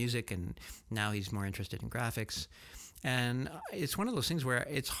in music, and now he's more interested in graphics. And it's one of those things where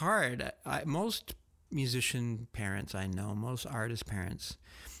it's hard. Most musician parents I know, most artist parents,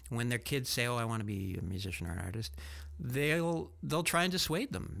 when their kids say, "Oh, I want to be a musician or an artist," they'll try and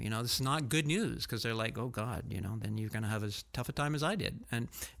dissuade them. You know, this is not good news, because they're like, "Oh God, you know, then you're going to have as tough a time as I did." And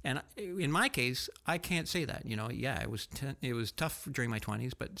in my case, I can't say that. You know, yeah, it was tough during my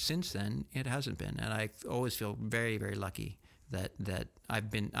 20s, but since then it hasn't been, and I always feel very, very lucky that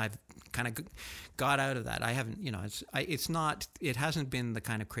I've kind of got out of that. I haven't, you know, it hasn't been the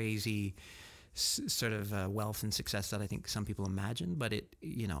kind of crazy sort of wealth and success that I think some people imagine, but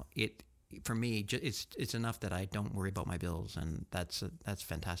for me, it's enough that I don't worry about my bills, and that's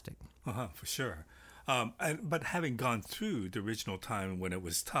fantastic. For sure. But having gone through the original time when it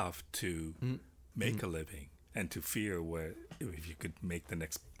was tough to make a living and to fear if you could make the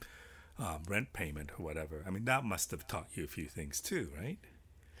next rent payment or whatever, I mean, that must have taught you a few things too, right?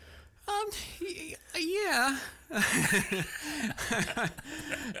 Yeah.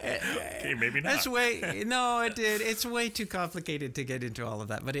 Okay, maybe not. No, it did. It's way too complicated to get into all of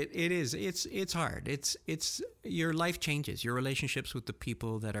that, but it is. It's hard. It's your life changes. Your relationships with the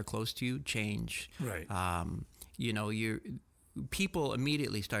people that are close to you change. Right. People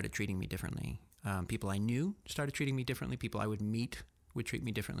immediately started treating me differently. People I knew started treating me differently. People I would meet would treat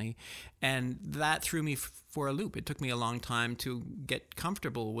me differently. And that threw me for a loop. It took me a long time to get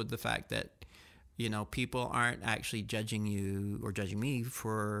comfortable with the fact that, you know, people aren't actually judging you or judging me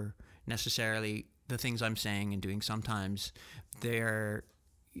for necessarily the things I'm saying and doing. Sometimes they're,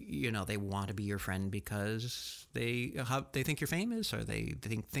 you know, they want to be your friend because they think you're famous, or they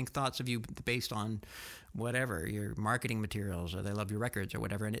think thoughts of you based on whatever, your marketing materials, or they love your records or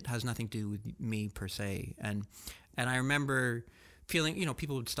whatever, and it has nothing to do with me per se. And I remember feeling, you know,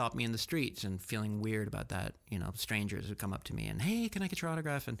 people would stop me in the streets and feeling weird about that. You know, strangers would come up to me and, "Hey, can I get your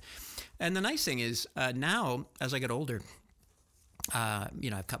autograph?" And the nice thing is, now as I get older, you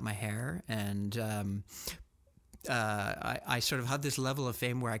know, I've cut my hair, and I sort of have this level of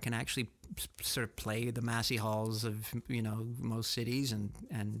fame where I can actually sort of play the Massey halls of, you know, most cities,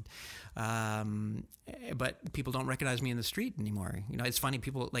 but people don't recognize me in the street anymore. You know, it's funny.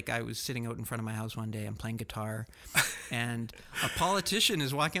 People, like, I was sitting out in front of my house one day, I'm playing guitar, and a politician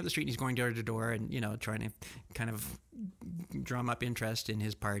is walking up the street, and he's going door to door, and, you know, trying to kind of drum up interest in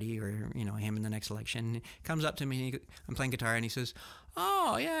his party, or, you know, him in the next election. He comes up to me, and I'm playing guitar, and he says,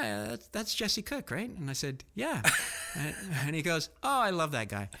 "Oh yeah, that's Jesse Cook, right?" And I said, "Yeah." and he goes, "Oh, I love that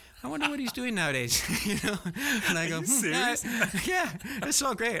guy. I wonder what he's doing nowadays." You know, and I go, serious? Yeah, it's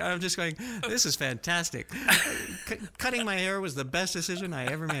so great. I'm just going, this is fantastic. Cutting my hair was the best decision I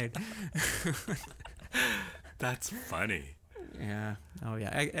ever made. That's funny. Yeah. Oh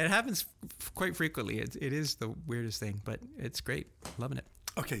yeah. It happens quite frequently. It is the weirdest thing, but it's great. Loving it.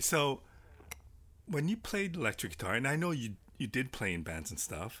 Okay, so when you played electric guitar, and I know you did play in bands and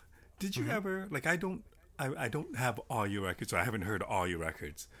stuff, did you ever, like, I don't have all your records, or I haven't heard all your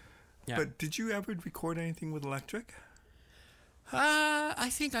records, but did you ever record anything with electric? I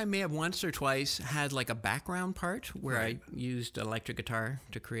think I may have once or twice had like a background part where I used electric guitar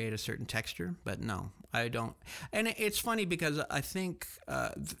to create a certain texture, but no, I don't. And it's funny because I think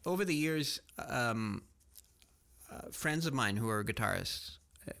over the years, friends of mine who are guitarists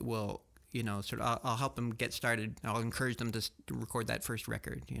will, you know, sort of, I'll help them get started. I'll encourage them to record that first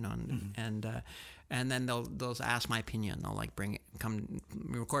record, you know, and then they'll ask my opinion. They'll like come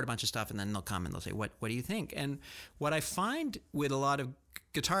record a bunch of stuff, and then they'll come and they'll say, what do you think? And what I find with a lot of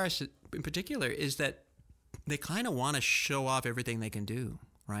guitarists in particular is that they kind of want to show off everything they can do,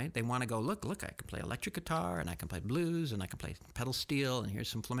 right? They want to go, look, I can play electric guitar, and I can play blues, and I can play pedal steel, and here's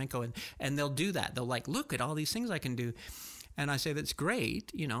some flamenco, and they'll do that. They'll like, look at all these things I can do. And I say, that's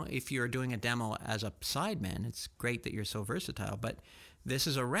great, you know, if you're doing a demo as a sideman, it's great that you're so versatile, but this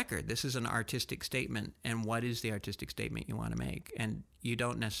is a record. This is an artistic statement, and what is the artistic statement you want to make? And you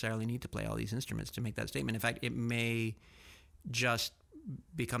don't necessarily need to play all these instruments to make that statement. In fact, it may just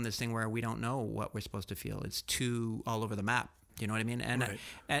become this thing where we don't know what we're supposed to feel. It's too all over the map. You know what I mean? And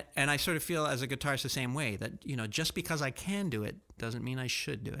and I sort of feel as a guitarist the same way, that, you know, just because I can do it doesn't mean I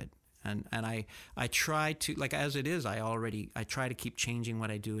should do it. And I try to, like, as it is, I try to keep changing what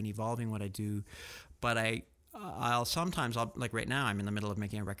I do and evolving what I do, but I'll sometimes, like right now, I'm in the middle of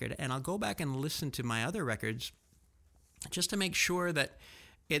making a record, and I'll go back and listen to my other records just to make sure that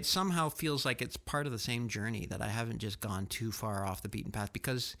it somehow feels like it's part of the same journey, that I haven't just gone too far off the beaten path.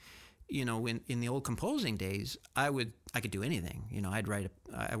 Because, you know, in the old composing days, I could do anything. You know, I'd write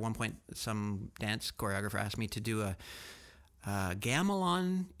at one point, some dance choreographer asked me to do a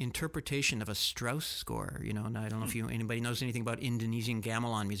gamelan interpretation of a Strauss score, you know, and I don't know if anybody knows anything about Indonesian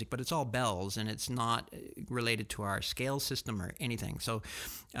gamelan music, but it's all bells, and it's not related to our scale system or anything. So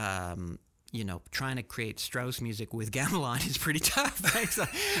trying to create Strauss music with gamelan is pretty tough, right? So,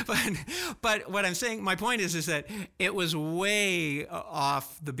 but what I'm saying, my point is that it was way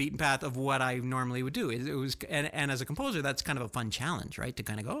off the beaten path of what I normally would do. It was, and as a composer, that's kind of a fun challenge, right? To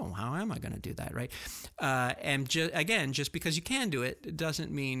kind of go, oh, how am I going to do that, right? And just because you can do it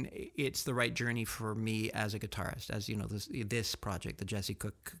doesn't mean it's the right journey for me as a guitarist, as this project, the Jesse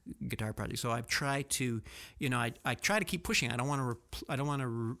Cook guitar project. So I've tried to, I try to keep pushing. I don't want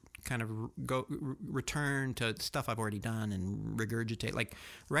to kind of return to stuff I've already done and regurgitate. Like,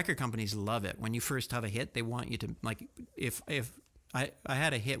 record companies love it. When you first have a hit, they want you to, like, if I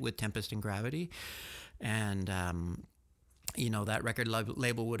had a hit with Tempest and Gravity, and that record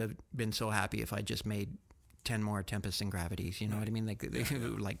label would have been so happy if I just made 10 more Tempests and Gravities, you know what I mean?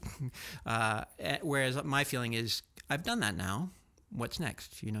 Whereas my feeling is, I've done that now. What's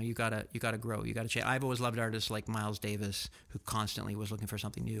next? You gotta grow. You gotta change. I've always loved artists like Miles Davis, who constantly was looking for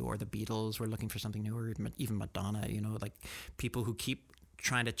something new, or the Beatles were looking for something new, or even Madonna. Like people who keep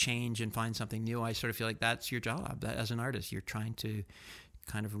trying to change and find something new. I sort of feel like that's your job. That as an artist, you're trying to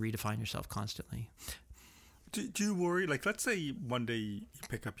kind of redefine yourself constantly. Do you worry? Like, let's say one day you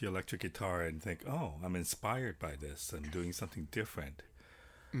pick up your electric guitar and think, "Oh, I'm inspired by this. I'm doing something different."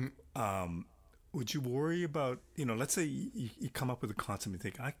 Mm-hmm. Would you worry about, let's say you come up with a concept and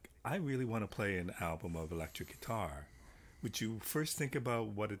think, I really want to play an album of electric guitar. Would you first think about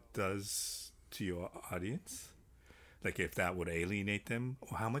what it does to your audience? Like, if that would alienate them?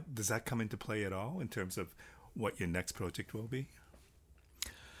 Or how much does that come into play at all in terms of what your next project will be?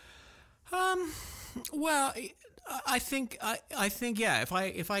 Well, I think yeah.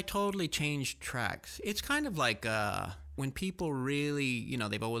 If I totally change tracks, it's kind of like when people really,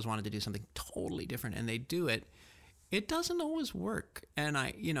 they've always wanted to do something totally different, and they do it. It doesn't always work, and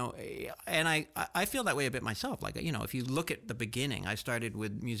I feel that way a bit myself. Like, if you look at the beginning, I started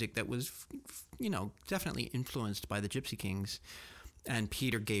with music that was, definitely influenced by the Gypsy Kings, and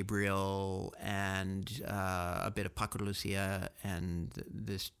Peter Gabriel, and a bit of Paco de Lucia, and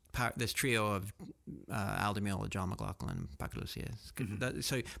this trio of Al Di Meola, John McLaughlin, Paco de Lucia. Mm-hmm.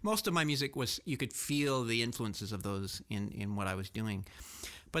 So most of my music was, you could feel the influences of those in what I was doing.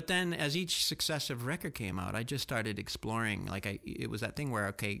 But then as each successive record came out, I just started exploring. Like, it was that thing where,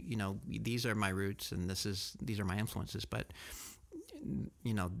 okay, these are my roots and these are my influences, but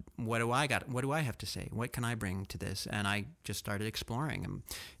what do I got? What do I have to say? What can I bring to this? And I just started exploring,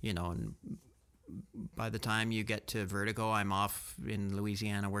 and by the time you get to Vertigo, I'm off in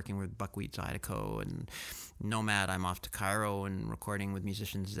Louisiana working with Buckwheat Zydeco, and Nomad, I'm off to Cairo and recording with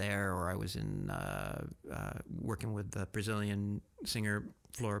musicians there, or I was in working with the Brazilian singer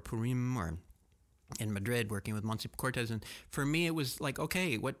Flora Purim, or in Madrid working with Monse Cortez. And for me, it was like,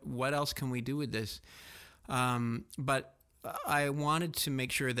 okay, what else can we do with this? But I wanted to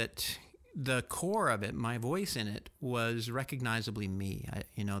make sure that the core of it, my voice in it, was recognizably me.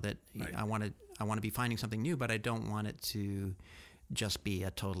 Right. I want to be finding something new, but I don't want it to just be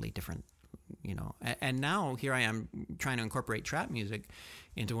a totally different, And now here I am trying to incorporate trap music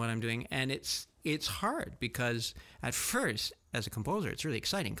into what I'm doing, and it's hard because at first, as a composer, it's really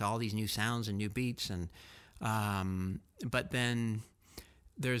exciting, all these new sounds and new beats, and but then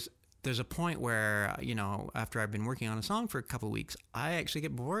there's a point where, after I've been working on a song for a couple of weeks, I actually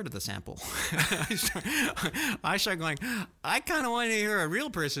get bored of the sample. I start going, I kind of want to hear a real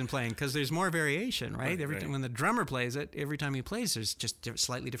person playing, because there's more variation, right? Every time when the drummer plays it, every time he plays, there's just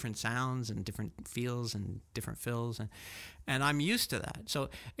slightly different sounds and different feels and different fills, and I'm used to that. So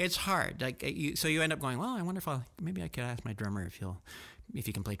it's hard. So you end up going, well, I wonder if maybe I could ask my drummer if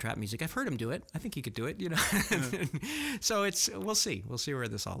he can play trap music. I've heard him do it. I think he could do it, So we'll see. We'll see where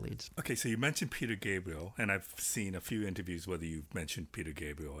this all leads. Okay, so you mentioned Peter Gabriel, and I've seen a few interviews whether you've mentioned Peter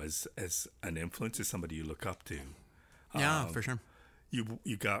Gabriel as an influence, as somebody you look up to. Yeah, for sure.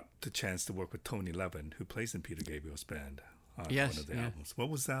 You got the chance to work with Tony Levin, who plays in Peter Gabriel's band on one of the albums. What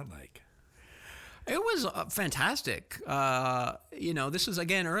was that like? It was fantastic. This was,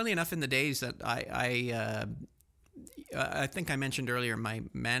 again, early enough in the days that I think I mentioned earlier, my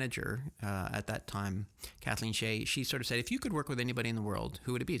manager at that time, Kathleen Shea, she sort of said, if you could work with anybody in the world,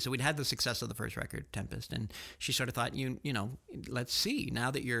 who would it be? So we'd had the success of the first record, Tempest, and she sort of thought, let's see,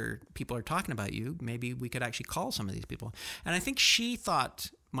 now that people are talking about you, maybe we could actually call some of these people. And I think she thought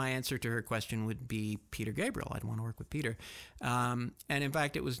my answer to her question would be Peter Gabriel. I'd want to work with Peter. And in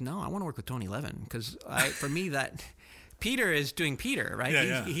fact, it was, no, I want to work with Tony Levin, because for me, that... Peter is doing Peter, right?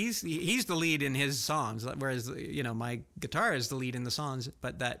 Yeah, He's the lead in his songs, whereas my guitar is the lead in the songs.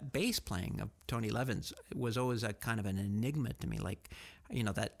 But that bass playing of Tony Levin's was always a kind of an enigma to me. Like,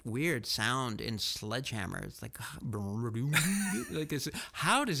 that weird sound in Sledgehammer. It's like,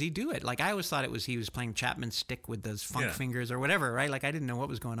 how does he do it? Like, I always thought he was playing Chapman's stick with those funk fingers or whatever, right? Like, I didn't know what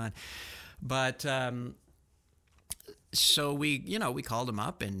was going on. But so we called him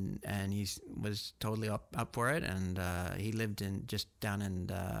up, and he was totally up for it, and he lived down in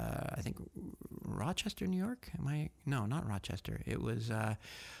I think Rochester, New York. No, not Rochester. It was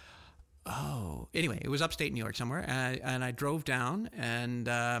anyway, it was upstate New York somewhere, and I drove down and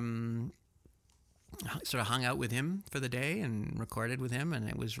sort of hung out with him for the day and recorded with him, and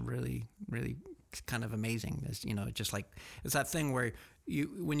it was really, really kind of amazing. Just like, it's that thing where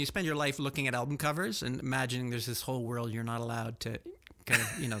when you spend your life looking at album covers and imagining there's this whole world you're not allowed to kind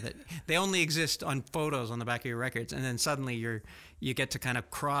of, that they only exist on photos on the back of your records, and then suddenly you get to kind of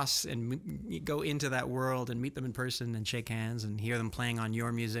cross and you go into that world and meet them in person and shake hands and hear them playing on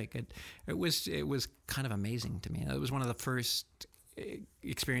your music. It was kind of amazing to me. It was one of the first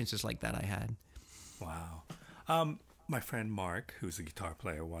experiences like that I had. Wow. My friend Mark, who's a guitar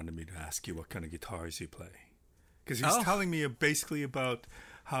player, wanted me to ask you what kind of guitars you play. Because he's telling me basically about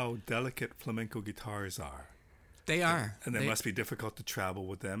how delicate flamenco guitars are. They are. And it must be difficult to travel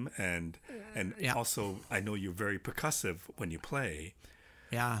with them. And also, I know you're very percussive when you play.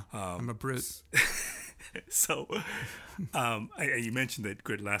 Yeah, I'm a brute. So, you mentioned that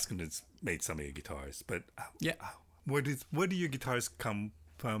Grit Laskin has made some of your guitars. But where do your guitars come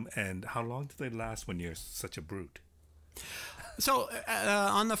from, and how long do they last when you're such a brute? So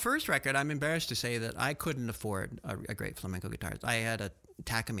on the first record, I'm embarrassed to say that I couldn't afford a great flamenco guitar. I had a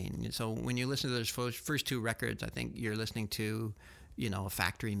Takamine. So when you listen to those first two records, I think you're listening to, a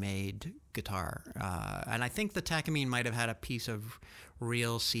factory-made guitar. And I think the Takamine might have had a piece of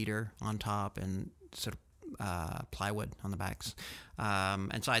real cedar on top and sort of plywood on the backs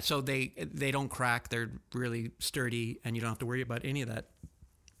and sides. So they don't crack. They're really sturdy, and you don't have to worry about any of that.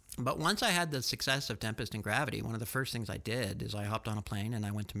 But once I had the success of Tempest and Gravity, one of the first things I did is I hopped on a plane and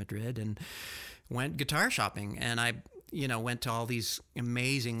I went to Madrid and went guitar shopping. And I, went to all these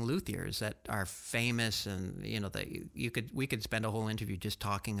amazing luthiers that are famous, and we could spend a whole interview just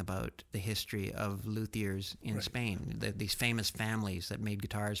talking about the history of luthiers in Spain. These famous families that made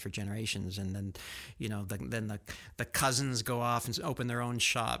guitars for generations, and then the cousins go off and open their own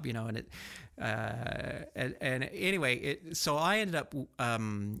shop, and it. And anyway, so I ended up.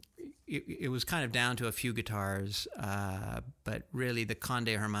 It was kind of down to a few guitars, but really the Conde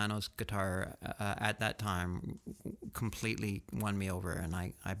Hermanos guitar at that time completely won me over, and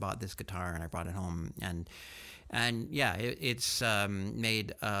I bought this guitar and I brought it home, and it's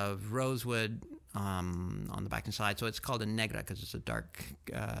made of rosewood on the back and side, so it's called a Negra because it's a dark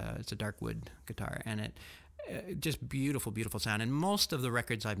wood guitar, and it. Just beautiful, beautiful sound. And most of the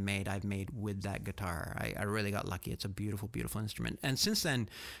records I've made with that guitar. I really got lucky. It's a beautiful, beautiful instrument. And since then,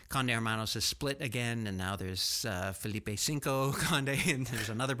 Conde Hermanos has split again, and now there's Felipe Cinco Conde, and there's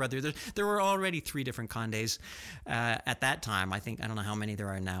another brother. There were already 3 different Condes at that time. I don't know how many there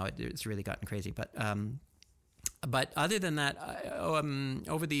are now. It's really gotten crazy. But other than that,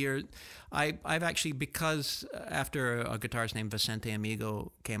 over the years, I've actually, because after a guitarist named Vicente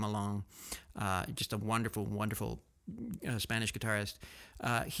Amigo came along, just a wonderful, wonderful Spanish guitarist,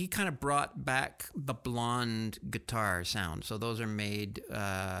 he kind of brought back the blonde guitar sound. So those are made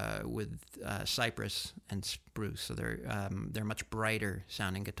with cypress and spruce. So they're much brighter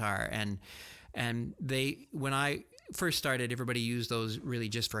sounding guitar. And when I first started, everybody used those really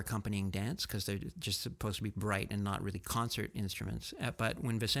just for accompanying dance because they're just supposed to be bright and not really concert instruments. But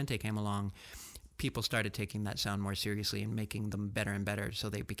when Vicente came along, people started taking that sound more seriously and making them better and better, so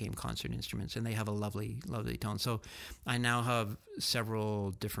they became concert instruments, and they have a lovely, lovely tone. So I now have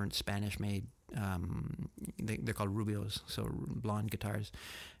several different Spanish-made, they're called rubios, so blonde guitars,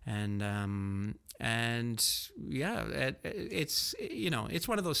 and yeah, it's it's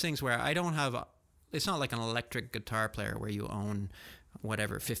one of those things where I don't have. It's not like an electric guitar player where you own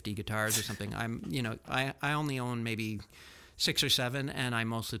 50 guitars or something. I only own maybe 6 or 7, and I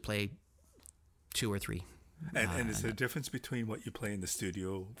mostly play 2 or 3. And is there a difference between what you play in the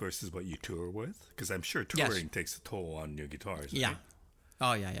studio versus what you tour with? Because I'm sure touring takes a toll on your guitars. Yeah. Right?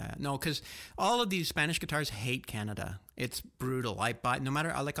 Oh yeah. No, because all of these Spanish guitars hate Canada. It's brutal.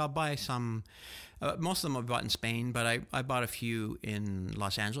 I'll buy some. Most of them I bought in Spain, but I bought a few in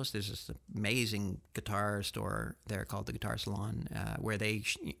Los Angeles. There's this amazing guitar store there called the Guitar Salon, where they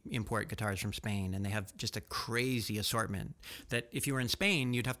import guitars from Spain, and they have just a crazy assortment that if you were in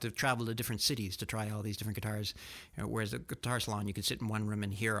Spain, you'd have to travel to different cities to try all these different guitars, whereas the Guitar Salon, you could sit in one room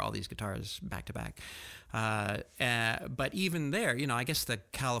and hear all these guitars back to back. But even there, I guess the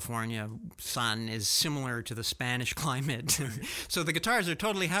California sun is similar to the Spanish climate. So the guitars are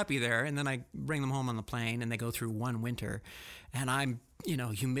totally happy there. And then I bring them home on the plane and they go through one winter. And I'm,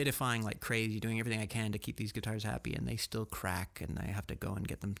 humidifying like crazy, doing everything I can to keep these guitars happy. And they still crack and I have to go and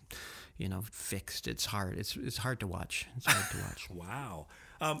get them, fixed. It's hard. It's hard to watch. It's hard to watch. Wow.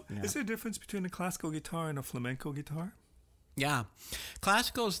 Is there a difference between a classical guitar and a flamenco guitar? Yeah,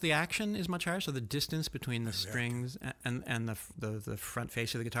 classicals, the action is much higher, so the distance between the strings and the front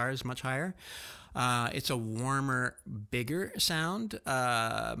face of the guitar is much higher. It's a warmer, bigger sound.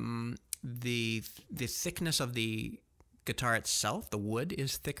 The thickness of the guitar itself, the wood,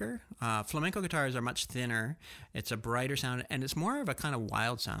 is thicker. Flamenco guitars are much thinner. It's a brighter sound, and it's more of a kind of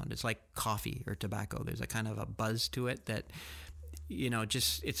wild sound. It's like coffee or tobacco. There's a kind of a buzz to it that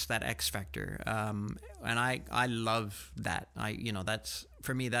it's that X factor. And I love that. That's,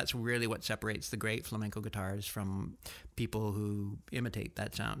 for me, that's really what separates the great flamenco guitars from people who imitate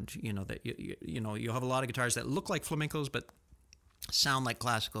that sound. That you have a lot of guitars that look like flamencos, but sound like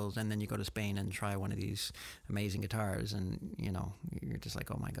classicals. And then you go to Spain and try one of these amazing guitars and, you're just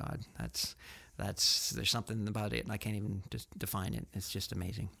like, oh my God, there's something about it. And I can't even just define it. It's just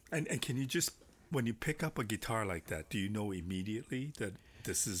amazing. And can you just, when you pick up a guitar like that, do you know immediately that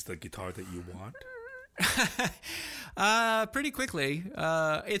this is the guitar that you want? Pretty quickly.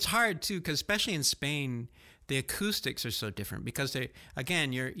 It's hard too, because especially in Spain, the acoustics are so different. Because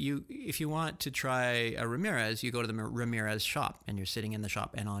if you want to try a Ramirez, you go to the Ramirez shop, and you're sitting in the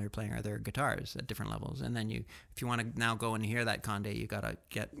shop, and all you're playing are their guitars at different levels. And then if you want to now go and hear that Conde, you gotta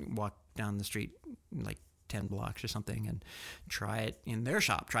walk down the street like 10 blocks or something and try it in their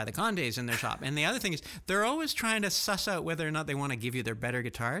shop, try the Condes in their shop. And the other thing is they're always trying to suss out whether or not they want to give you their better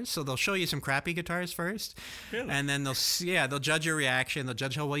guitars. So they'll show you some crappy guitars first. Really? And then they'll judge your reaction. They'll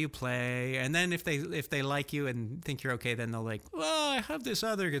judge how well you play. And then if they like you and think you're okay, then they'll like, well, I have this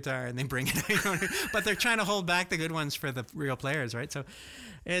other guitar, and they bring it. But they're trying to hold back the good ones for the real players, right? So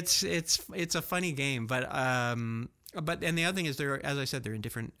it's a funny game. But and the other thing is as I said, they're in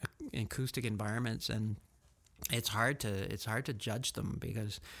different acoustic environments, and it's hard to judge them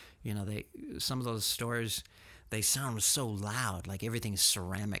because some of those stores, they sound so loud, like everything's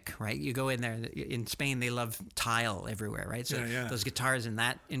ceramic, right? You go in there in Spain, they love tile everywhere, right? So those guitars in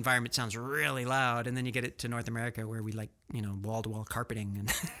that environment sounds really loud, and then you get it to North America where we like wall-to-wall carpeting,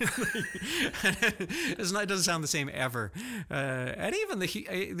 and it doesn't sound the same ever. And even the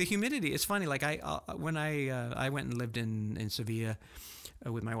humidity, it's funny. Like when I went and lived in Sevilla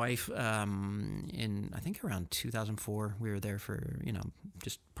with my wife in, I think, around 2004. We were there for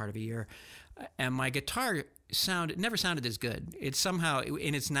just part of a year, and my guitar never sounded as good. It somehow,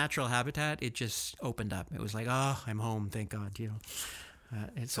 in its natural habitat, it just opened up. It was like, oh, I'm home, thank God.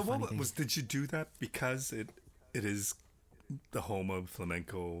 It's so what was? Did you do that because it is the home of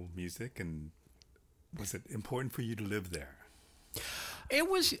flamenco music, and was it important for you to live there? It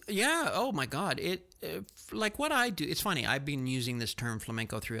was, yeah. Oh my God. Like what I do, it's funny. I've been using this term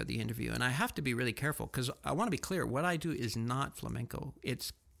flamenco throughout the interview, and I have to be really careful because I want to be clear. What I do is not flamenco.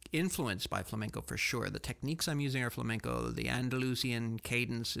 It's influenced by flamenco for sure. The techniques I'm using are flamenco. The Andalusian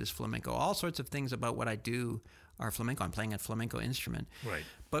cadence is flamenco. All sorts of things about what I do are flamenco. I'm playing a flamenco instrument. Right.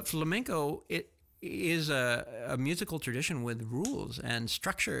 But flamenco, it is a musical tradition with rules and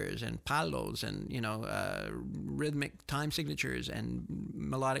structures and palos and rhythmic time signatures and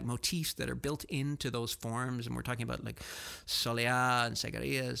melodic motifs that are built into those forms. And we're talking about like soleá and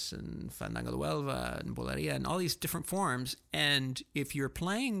segarillas and fandango de Huelva and bolería and all these different forms. And if you're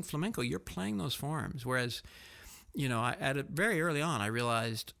playing flamenco, you're playing those forms. Whereas, very early on, I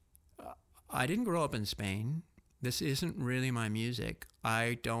realized I didn't grow up in Spain. This isn't really my music.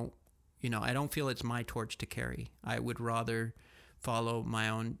 I don't feel it's my torch to carry. I would rather follow my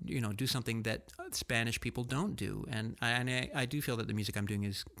own, do something that Spanish people don't do. And I do feel that the music I'm doing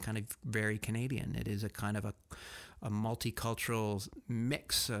is kind of very Canadian. It is a kind of a multicultural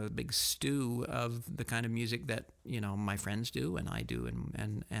mix, a big stew of the kind of music that, my friends do and I do.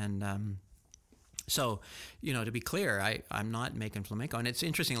 So, to be clear, I'm not making flamenco. And it's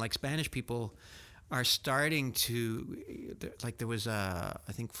interesting, like Spanish people are starting to, like there was I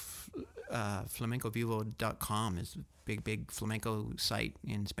think flamencovivo.com is a big flamenco site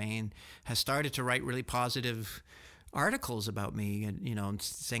in Spain, has started to write really positive articles about me, and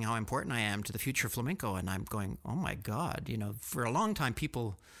saying how important I am to the future of flamenco, and I'm going, oh my God, for a long time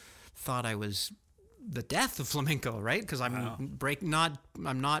people thought I was the death of flamenco, right? Because I'm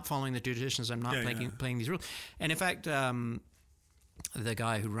I'm not following the traditions, I'm not playing these rules, and in fact, the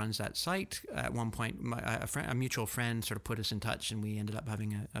guy who runs that site at one point, a mutual friend sort of put us in touch, and we ended up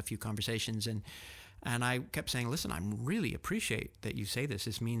having a few conversations, and I kept saying, listen, I really appreciate that you say this.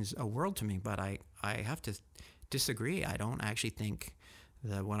 This means a world to me, but I have to disagree. I don't actually think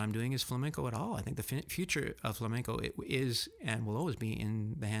that what I'm doing is flamenco at all. I think the future of flamenco is and will always be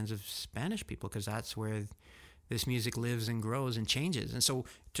in the hands of Spanish people, because that's where this music lives and grows and changes. And so,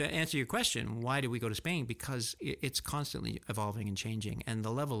 to answer your question, why do we go to Spain? Because it's constantly evolving and changing, and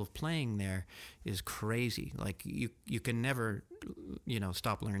the level of playing there is crazy. Like you can never,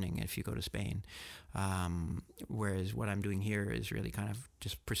 stop learning if you go to Spain. Whereas what I'm doing here is really kind of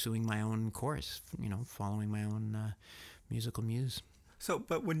just pursuing my own course, following my own musical muse. So,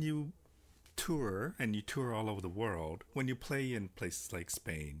 but when you tour, and you tour all over the world, when you play in places like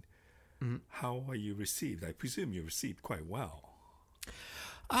Spain, how are you received? I presume you're received quite well.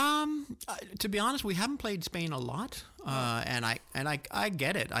 To be honest, we haven't played Spain a lot, and I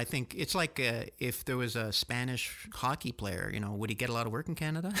get it. I think it's like if there was a Spanish hockey player, would he get a lot of work in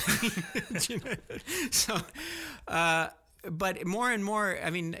Canada? So, but more and more, I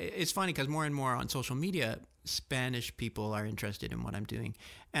mean, it's funny because more and more on social media, Spanish people are interested in what I'm doing,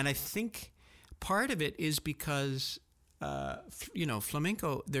 and I think part of it is because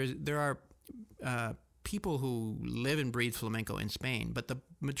flamenco. There are people who live and breathe flamenco in Spain, but the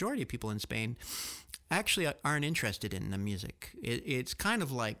majority of people in Spain actually aren't interested in the music. It's kind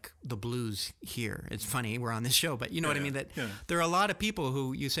of like the blues here. It's funny, we're on this show, but you know what I mean? That there are a lot of people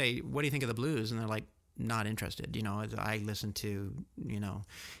who you say, what do you think of the blues? And they're like, not interested. I listen to,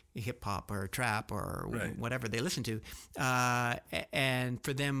 hip hop or trap or whatever they listen to. And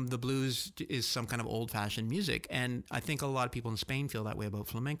for them, the blues is some kind of old fashioned music. And I think a lot of people in Spain feel that way about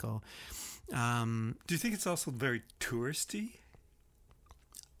flamenco. Do you think it's also very touristy?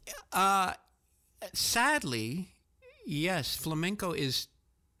 Sadly, yes. Flamenco is,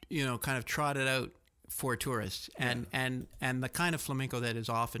 kind of trotted out for tourists, and the kind of flamenco that is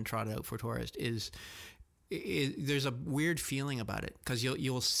often trotted out for tourists is there's a weird feeling about it, because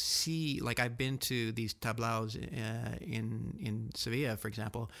you'll see, like, I've been to these tablaos in Sevilla, for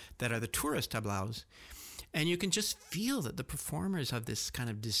example, that are the tourist tablaos, and you can just feel that the performers have this kind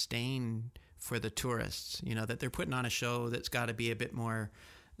of disdain for the tourists, that they're putting on a show that's got to be a bit more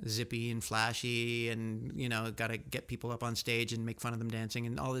zippy and flashy, and got to get people up on stage and make fun of them dancing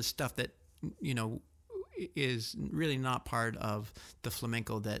and all this stuff that is really not part of the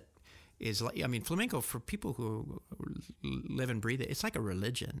flamenco that is like, I mean, flamenco, for people who live and breathe it, it's like a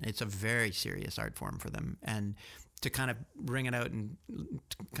religion. It's a very serious art form for them. And to kind of bring it out and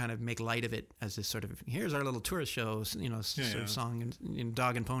to kind of make light of it as this sort of, here's our little tourist show, sort of song and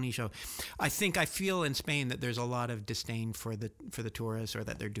dog and pony show. I feel in Spain that there's a lot of disdain for the tourists, or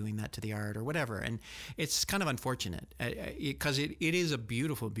that they're doing that to the art or whatever. And it's kind of unfortunate, because it is a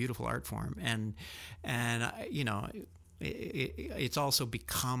beautiful, beautiful art form. And it's also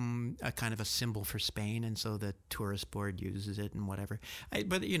become a kind of a symbol for Spain, and so the tourist board uses it and whatever.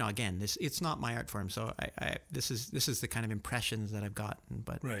 But again, it's not my art form, so this is the kind of impressions that I've gotten.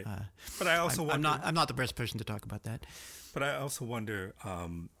 But right. But I also wonder, I'm not the best person to talk about that. But I also wonder,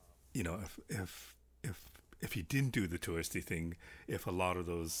 if you didn't do the touristy thing, if a lot of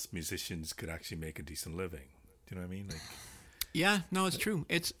those musicians could actually make a decent living. Do you know what I mean? Like, yeah, no, it's true.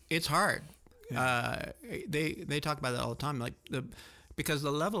 It's hard. They talk about that all the time, like because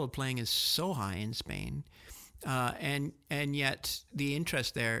the level of playing is so high in Spain, and yet the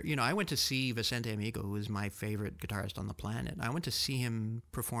interest there. I went to see Vicente Amigo, who is my favorite guitarist on the planet. I went to see him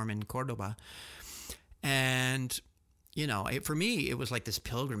perform in Cordoba, and for me it was like this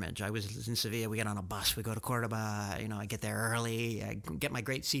pilgrimage. I was in Sevilla. We get on a bus. We go to Cordoba. I get there early. I get my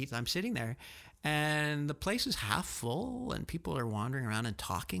great seats. I'm sitting there. And the place is half full, and people are wandering around and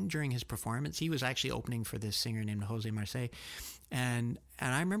talking during his performance. He was actually opening for this singer named Jose Marce. And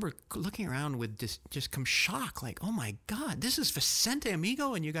I remember looking around with just come shock, like, oh my God, this is Vicente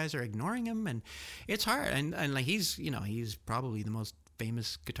Amigo, and you guys are ignoring him. And it's hard. And like he's probably the most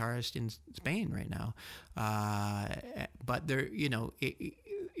famous guitarist in Spain right now. But there,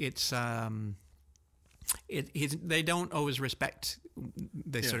 they don't always respect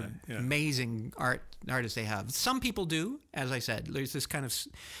the sort of amazing artists they have. Some people do, as I said. There's this kind of,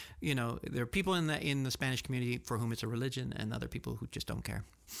 there are people in the Spanish community for whom it's a religion, and other people who just don't care.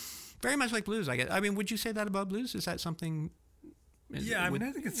 Very much like blues, I guess. I mean, would you say that about blues? Is that something? Yeah, I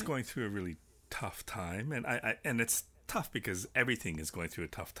think it's going through a really tough time, and and it's tough because everything is going through a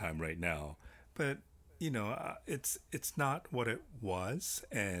tough time right now. But it's not what it was,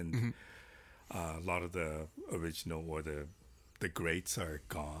 and a lot of the original or the greats are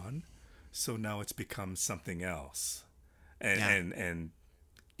gone. So now it's become something else, and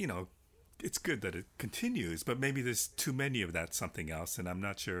it's good that it continues, but maybe there's too many of that something else, and I'm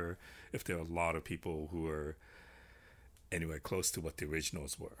not sure if there are a lot of people who are anywhere close to what the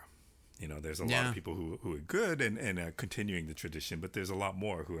originals were. There's a lot of people who are good and are continuing the tradition, but there's a lot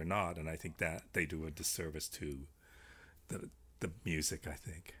more who are not, and I think that they do a disservice to the music, I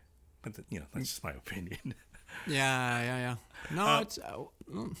think. But that's just my opinion. Yeah. No, it's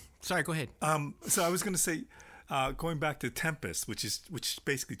sorry. Go ahead. So I was going to say, going back to Tempest, which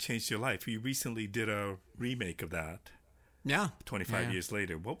basically changed your life. You recently did a remake of that. Yeah. 25 years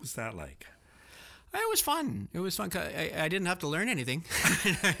later. What was that like? It was fun. It was fun. I didn't have to learn anything.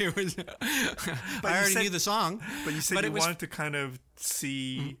 It was. I already knew the song. But you said you wanted to kind of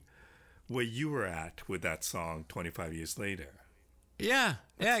see where you were at with that song 25 years later. Yeah.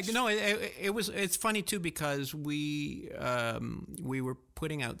 It was. It's funny too because we were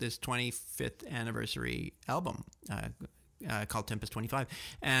putting out this 25th anniversary album called Tempest 25,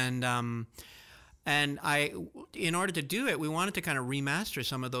 and in order to do it, we wanted to kind of remaster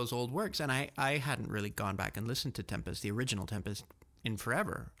some of those old works, and I hadn't really gone back and listened to Tempest, the original Tempest, in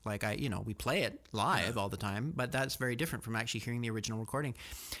forever. Like we play it live all the time, but that's very different from actually hearing the original recording.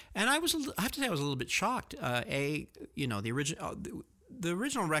 And I have to say I was a little bit shocked. The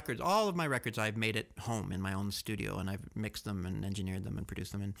original records, all of my records, I've made at home in my own studio, and I've mixed them and engineered them and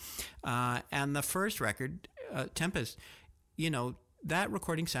produced them. And the first record, Tempest, that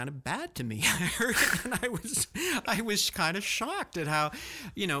recording sounded bad to me. I heard it and I was kind of shocked at how,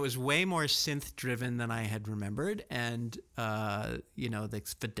 it was way more synth driven than I had remembered. And, the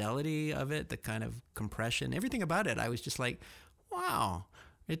fidelity of it, the kind of compression, everything about it, I was just like, wow,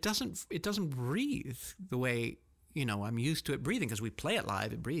 it doesn't breathe the way, I'm used to it breathing because we play it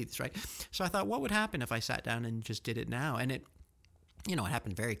live, it breathes, right? So I thought, what would happen if I sat down and just did it now? And it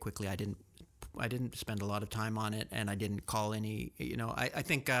happened very quickly. I didn't spend a lot of time on it, and I didn't call any, I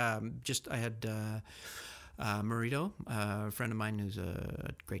think I had Marito, a friend of mine who's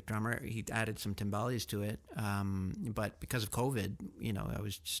a great drummer. He added some timbales to it, but because of COVID, I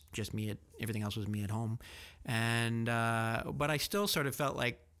was just me everything else was me at home. And but I still sort of felt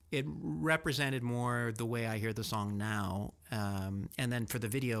like it represented more the way I hear the song now. And then for the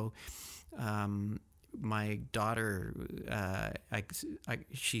video, my daughter,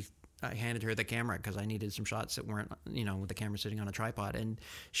 I handed her the camera because I needed some shots that weren't, with the camera sitting on a tripod, and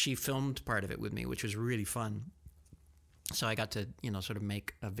she filmed part of it with me, which was really fun. So I got to, sort of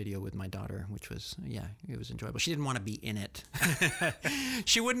make a video with my daughter, which was, it was enjoyable. She didn't want to be in it.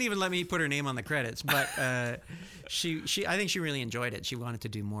 She wouldn't even let me put her name on the credits, but I think she really enjoyed it. She wanted to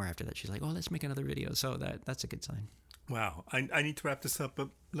do more after that. She's like, let's make another video. So that's a good sign. Wow. I need to wrap this up, but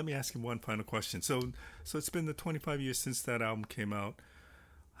let me ask you one final question. So it's been the 25 years since that album came out.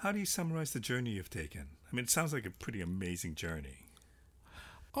 How do you summarize the journey you've taken? I mean, it sounds like a pretty amazing journey.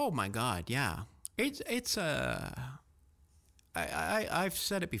 Oh my God, yeah. It's I've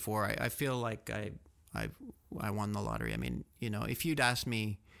said it before. I feel like I won the lottery. I mean, if you'd asked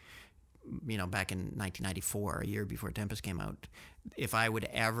me, back in 1994, a year before Tempest came out, if I would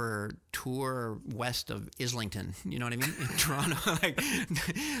ever tour west of Islington, you know what I mean, in Toronto,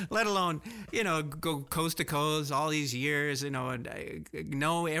 let alone, go coast to coast all these years, and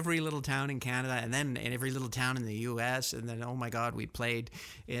know every little town in Canada, and then in every little town in the U.S., and then, oh my God, we played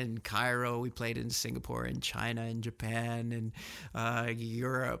in Cairo, we played in Singapore, in China, in Japan, and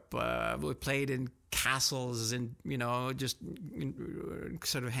Europe, we played in castles, and just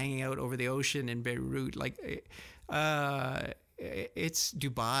sort of hanging out over the ocean in Beirut, it's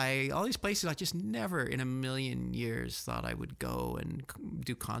Dubai, all these places I just never in a million years thought I would go and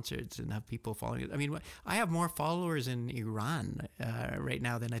do concerts and have people following it. I mean, I have more followers in Iran right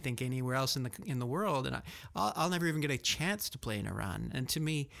now than I think anywhere else in the world, and I'll never even get a chance to play in Iran. And to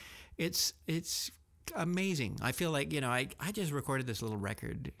me, it's amazing. I feel like I just recorded this little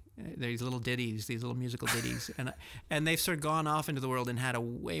record. These little ditties, these little musical ditties, and they've sort of gone off into the world and had a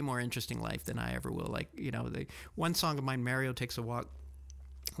way more interesting life than I ever will. The one song of mine, Mario Takes a Walk,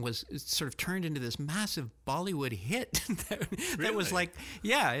 was sort of turned into this massive Bollywood hit that was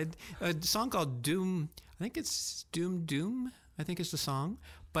a song called Doom. I think it's Doom. I think is the song,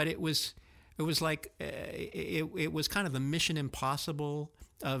 but it was like it was kind of the Mission Impossible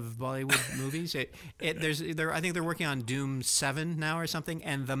of Bollywood movies. I think they're working on Doom 7 now or something,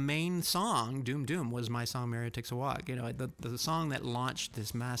 and the main song, Doom, was my song Mario Takes a Walk. The song that launched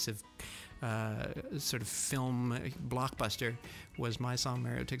this massive sort of film blockbuster was my song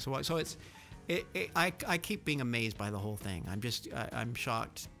 "Mario Takes a Walk." So I keep being amazed by the whole thing. I'm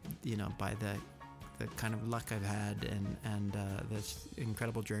shocked, by the kind of luck I've had and this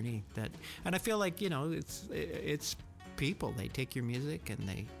incredible journey and I feel like it's people. They take your music and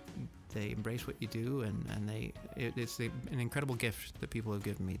they embrace what you do and it's an incredible gift that people have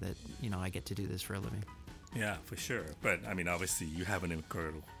given me that I get to do this for a living. Yeah, for sure. But I mean, obviously, you have an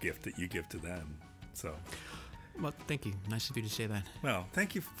incredible gift that you give to them. So. Well, thank you. Nice of you to say that. Well,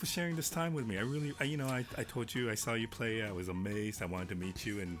 thank you for sharing this time with me. I told you I saw you play. I was amazed. I wanted to meet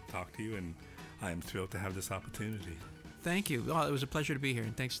you and talk to you, and I am thrilled to have this opportunity. Thank you. Well, it was a pleasure to be here,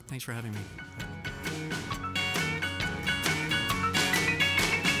 and thanks for having me.